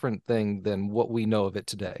thing than what we know of it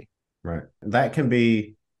today. Right. That can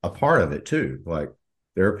be a part of it too. Like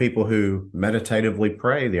there are people who meditatively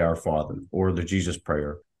pray the Our Father or the Jesus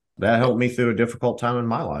prayer. That Yep. helped me through a difficult time in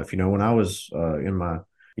my life. When I was in my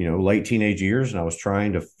late teenage years and I was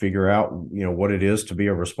trying to figure out what it is to be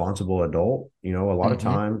a responsible adult. A lot of Mm-hmm.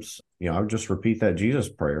 times I would just repeat that Jesus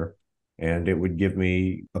prayer, and it would give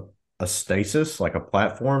me a stasis, like a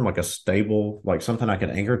platform, like a stable, like something I could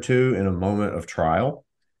anchor to in a moment of trial.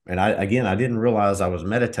 And I didn't realize I was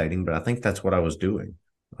meditating, but I think that's what I was doing.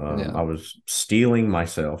 Yeah. I was stealing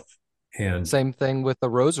myself. And Same thing with the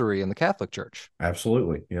rosary in the Catholic Church.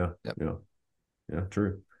 absolutely, yeah, Yep. yeah, yeah,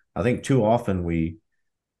 true. I think too often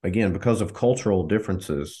again, because of cultural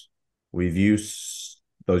differences, we view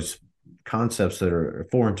those concepts that are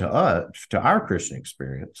foreign to us, to our Christian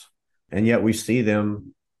experience, and yet we see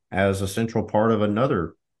them as a central part of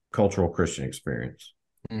another cultural Christian experience.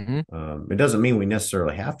 Mm-hmm. It doesn't mean we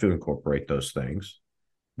necessarily have to incorporate those things,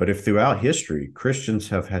 but if throughout history Christians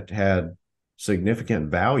have had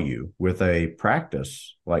significant value with a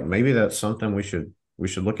practice, like maybe that's something we should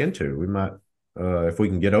look into. We might, if we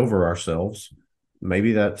can get over ourselves,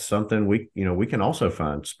 maybe that's something we can also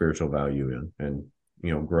find spiritual value in,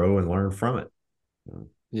 and grow and learn from it.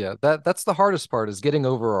 Yeah, that's the hardest part is getting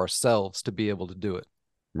over ourselves to be able to do it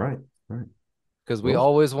Right, right. because we Well,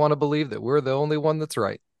 always want to believe that we're the only one that's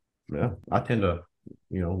right. yeah, I tend to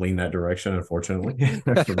lean that direction, unfortunately,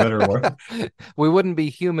 for better or worse. We wouldn't be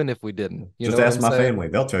human if we didn't. You Just know what ask I'm my saying? family;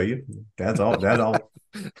 they'll tell you. Dad all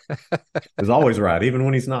is always right, even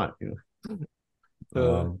when he's not.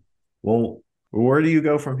 Uh, Um, well, where do you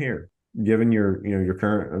go from here, given your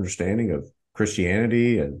current understanding of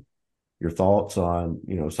Christianity and your thoughts on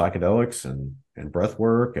psychedelics and breath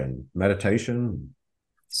work and meditation,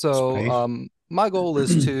 so, space? my goal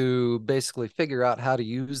is to basically figure out how to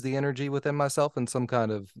use the energy within myself in some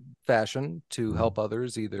kind of fashion to help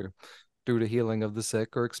others, either through the healing of the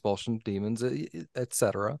sick or expulsion of demons,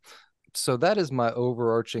 etc. So that is my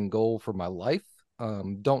overarching goal for my life.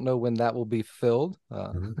 Don't know when that will be fulfilled.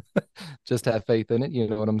 Mhm. Just have faith in it. You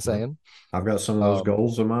know what I'm Well, saying? I've got some of those Um,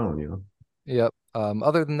 goals of my own. yep.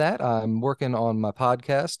 Other than that, I'm working on my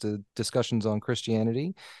podcast, discussions on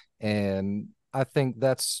Christianity, and I think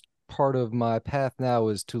that's part of my path now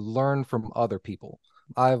is to learn from other people.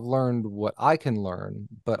 I've learned what I can learn,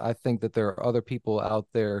 but I think that there are other people out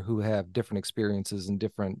there who have different experiences and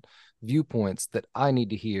different viewpoints that I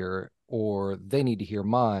need to hear, or they need to hear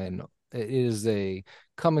mine. It is a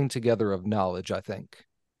coming together of knowledge, I think,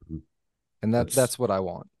 Mhm. and It's that's what I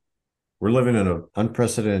want. We're living in an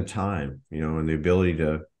unprecedented time, and the ability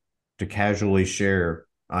to casually share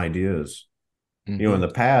ideas. In Hmm. the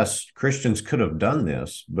past, Christians could have done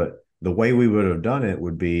this, but the way we would have done it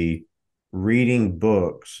would be reading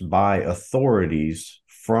books by authorities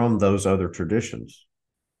from those other traditions,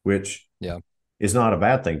 which Yeah. is not a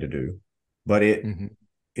bad thing to do, but Hmm.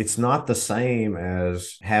 it's not the same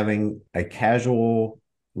as having a casual,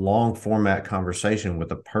 long format conversation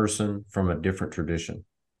with a person from a different tradition.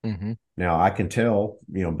 Hmm. Now, I can tell,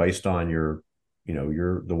 based on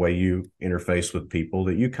the way you interface with people,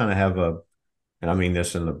 that you kind of have and I mean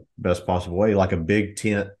this in the best possible way, like a big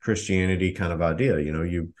tent Christianity kind of idea.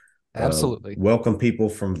 You Absolutely. welcome people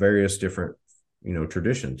from various different,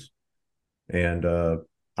 traditions. And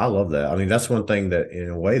I love that. I mean, that's one thing that in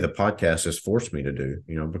a way the podcast has forced me to do,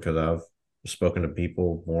 because I've spoken to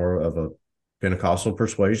people more of a Pentecostal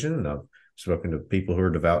persuasion, and I've spoken to people who are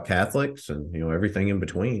devout Catholics, and, everything in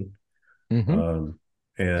between. Hmm. Um,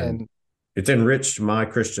 and And it's enriched my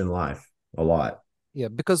Christian life a lot. yeah,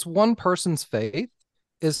 because one person's faith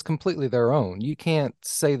is completely their own. You can't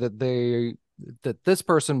say that this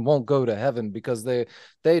person won't go to heaven because they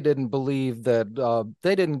didn't believe that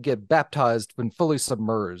they didn't get baptized when fully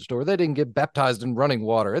submerged, or they didn't get baptized in running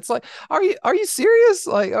water. It's like, are you serious?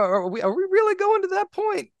 Like, are we really going to that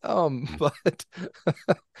point? But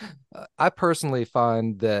I personally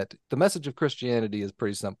find that the message of Christianity is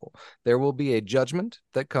pretty simple. There will be a judgment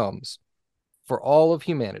that comes for all of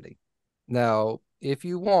humanity. Now, if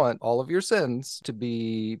you want all of your sins to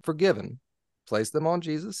be forgiven, place them on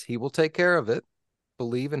Jesus. He will take care of it.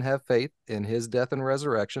 Believe and have faith in his death and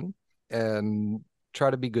resurrection, and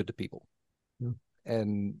try to be good to people. Yeah.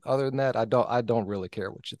 And other than that, I don't really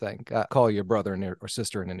care what you think. I call you a brother or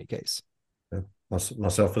sister in any case. Yeah.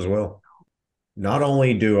 Myself as well. Not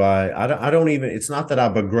only do I don't even, it's not that I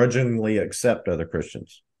begrudgingly accept other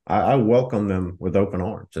Christians. I welcome them with open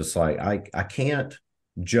arms. It's like I can't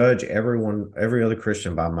judge every other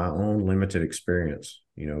Christian by my own limited experience,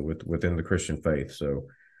 within the Christian faith. So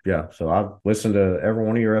yeah, so I've listened to every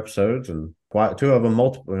one of your episodes, and quite two of them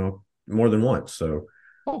multiple, more than once. So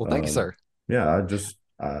Oh, well, thank you, um, sir. yeah,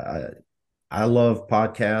 I love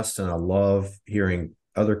podcasts, and I love hearing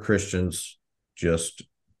other Christians just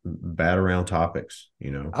bat around topics,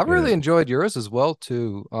 I've in really a, enjoyed yours as well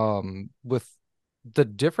too. With the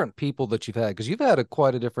different people that you've had, because you've had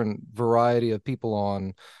quite a different variety of people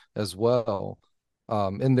on as well,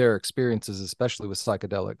 in their experiences, especially with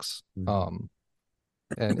psychedelics.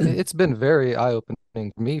 And it's been very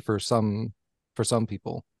eye-opening for me for some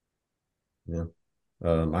people. yeah.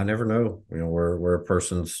 I never know, where a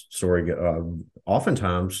person's story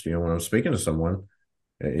oftentimes, when I'm speaking to someone,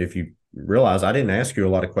 if you realize I didn't ask you a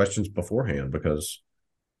lot of questions beforehand because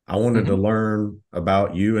I wanted to Hmm. learn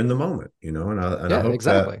about you in the moment, and I Yeah,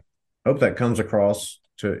 exactly. hope that comes across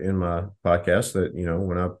to in my podcast, that,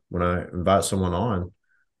 when I invite someone on,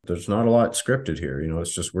 there's not a lot scripted here.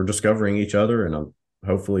 It's just we're discovering each other, and I'm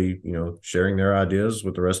hopefully, sharing their ideas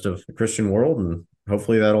with the rest of the Christian world, and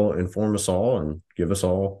hopefully that'll inform us all and give us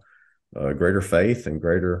all greater faith and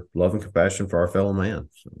greater love and compassion for our fellow man.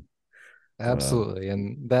 So, uh, Absolutely.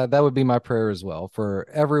 And that would be my prayer as well, for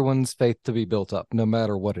everyone's faith to be built up, no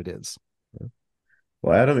matter what it is.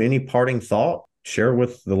 well, Adam, any parting thought? Share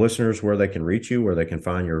with the listeners where they can reach you, where they can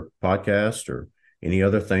find your podcast, or any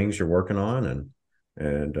other things you're working on,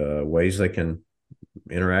 and ways they can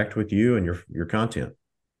interact with you and your content.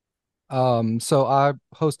 So I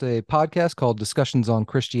host a podcast called Discussions on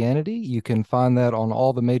Christianity. You can find that on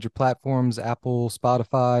all the major platforms, Apple,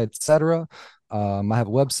 Spotify, etc. I have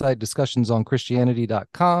a website,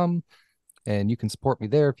 discussionsonchristianity.com, and you can support me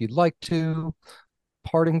there if you'd like to.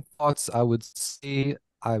 Parting thoughts, I would say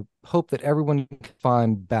I hope that everyone can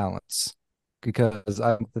find balance, because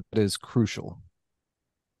I think that is crucial.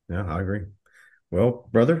 Yeah, I agree. Well,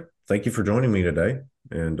 brother, thank you for joining me today,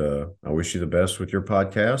 and I wish you the best with your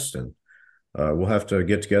podcast. And we'll have to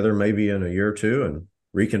get together maybe in a year or two and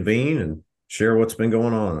reconvene and share what's been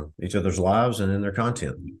going on in each other's lives and in their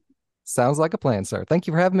content. Sounds like a plan, sir. Thank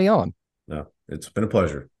you for having me on. No, it's been a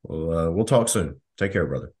pleasure. We'll talk soon. Take care,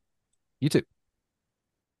 brother. You too.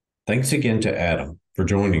 Thanks again to Adam for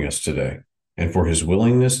joining us today, and for his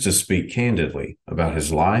willingness to speak candidly about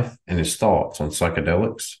his life and his thoughts on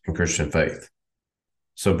psychedelics and Christian faith.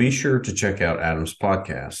 So be sure to check out Adam's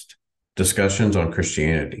podcast, Discussions on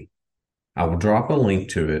Christianity. I will drop a link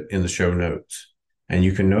to it in the show notes, and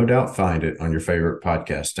you can no doubt find it on your favorite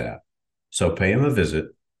podcast app. So pay him a visit,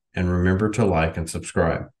 and remember to like and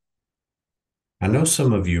subscribe. I know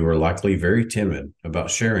some of you are likely very timid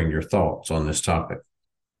about sharing your thoughts on this topic.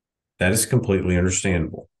 That is completely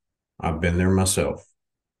understandable. I've been there myself.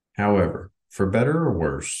 However, for better or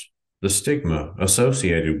worse, the stigma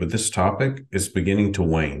associated with this topic is beginning to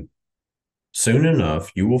wane. Soon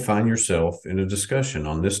enough, you will find yourself in a discussion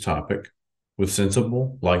on this topic with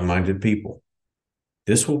sensible, like-minded people.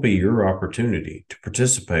 This will be your opportunity to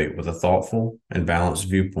participate with a thoughtful and balanced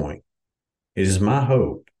viewpoint. It is my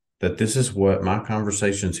hope that this is what my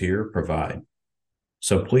conversations here provide.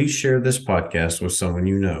 So please share this podcast with someone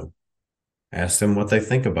you know. Ask them what they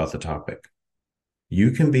think about the topic.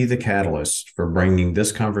 You can be the catalyst for bringing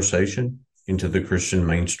this conversation into the Christian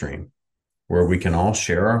mainstream, where we can all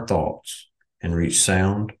share our thoughts and reach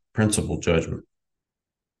sound, principled judgment.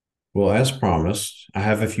 Well, as promised, I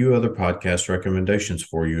have a few other podcast recommendations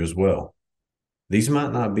for you as well. These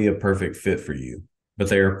might not be a perfect fit for you, but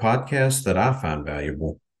they are podcasts that I find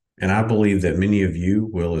valuable, and I believe that many of you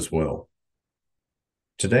will as well.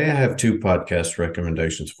 Today, I have two podcast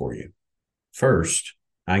recommendations for you. First,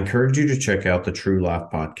 I encourage you to check out the True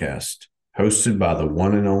Life podcast, hosted by the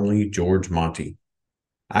one and only George Monty.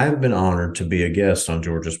 I have been honored to be a guest on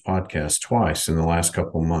George's podcast twice in the last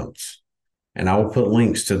couple months, and I will put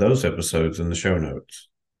links to those episodes in the show notes.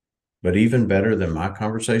 But even better than my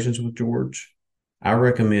conversations with George, I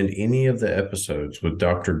recommend any of the episodes with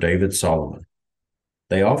Dr. David Solomon.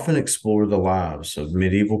 They often explore the lives of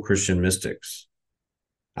medieval Christian mystics.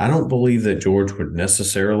 I don't believe that George would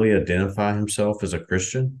necessarily identify himself as a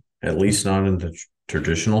Christian, at least not in the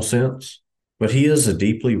traditional sense, but he is a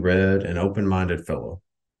deeply read and open-minded fellow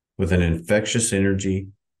with an infectious energy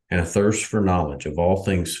and a thirst for knowledge of all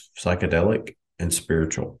things psychedelic and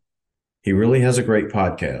spiritual. He really has a great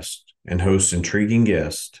podcast and hosts intriguing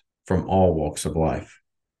guests from all walks of life.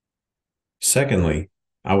 Secondly,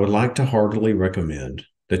 I would like to heartily recommend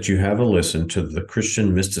that you have a listen to the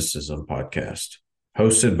Christian Mysticism podcast,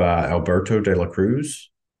 hosted by Alberto de la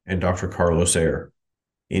Cruz and Dr. Carlos Ayer.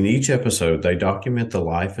 In each episode, they document the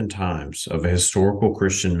life and times of a historical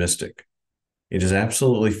Christian mystic. It is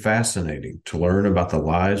absolutely fascinating to learn about the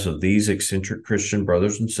lives of these eccentric Christian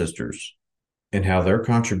brothers and sisters and how their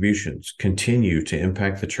contributions continue to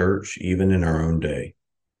impact the church even in our own day.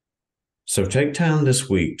 So take time this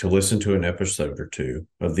week to listen to an episode or two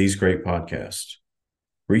of these great podcasts.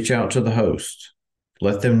 Reach out to the host.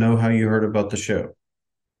 Let them know how you heard about the show.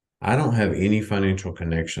 I don't have any financial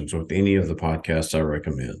connections with any of the podcasts I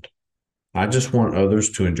recommend. I just want others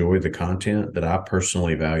to enjoy the content that I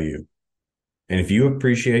personally value. And if you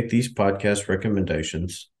appreciate these podcast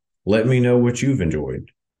recommendations, let me know what you've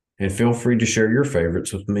enjoyed, and feel free to share your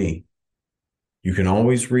favorites with me. You can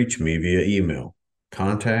always reach me via email,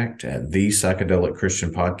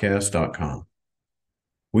 contact@thepsychedelicchristianpodcast.com.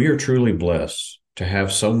 We are truly blessed to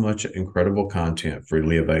have so much incredible content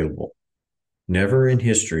freely available. Never in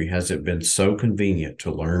history has it been so convenient to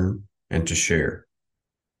learn and to share.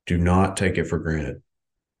 Do not take it for granted.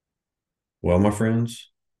 Well, my friends,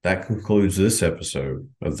 that concludes this episode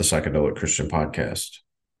of the Psychedelic Christian Podcast.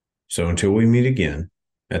 So until we meet again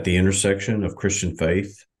at the intersection of Christian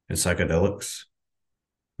faith and psychedelics,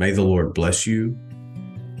 may the Lord bless you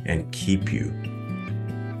and keep you.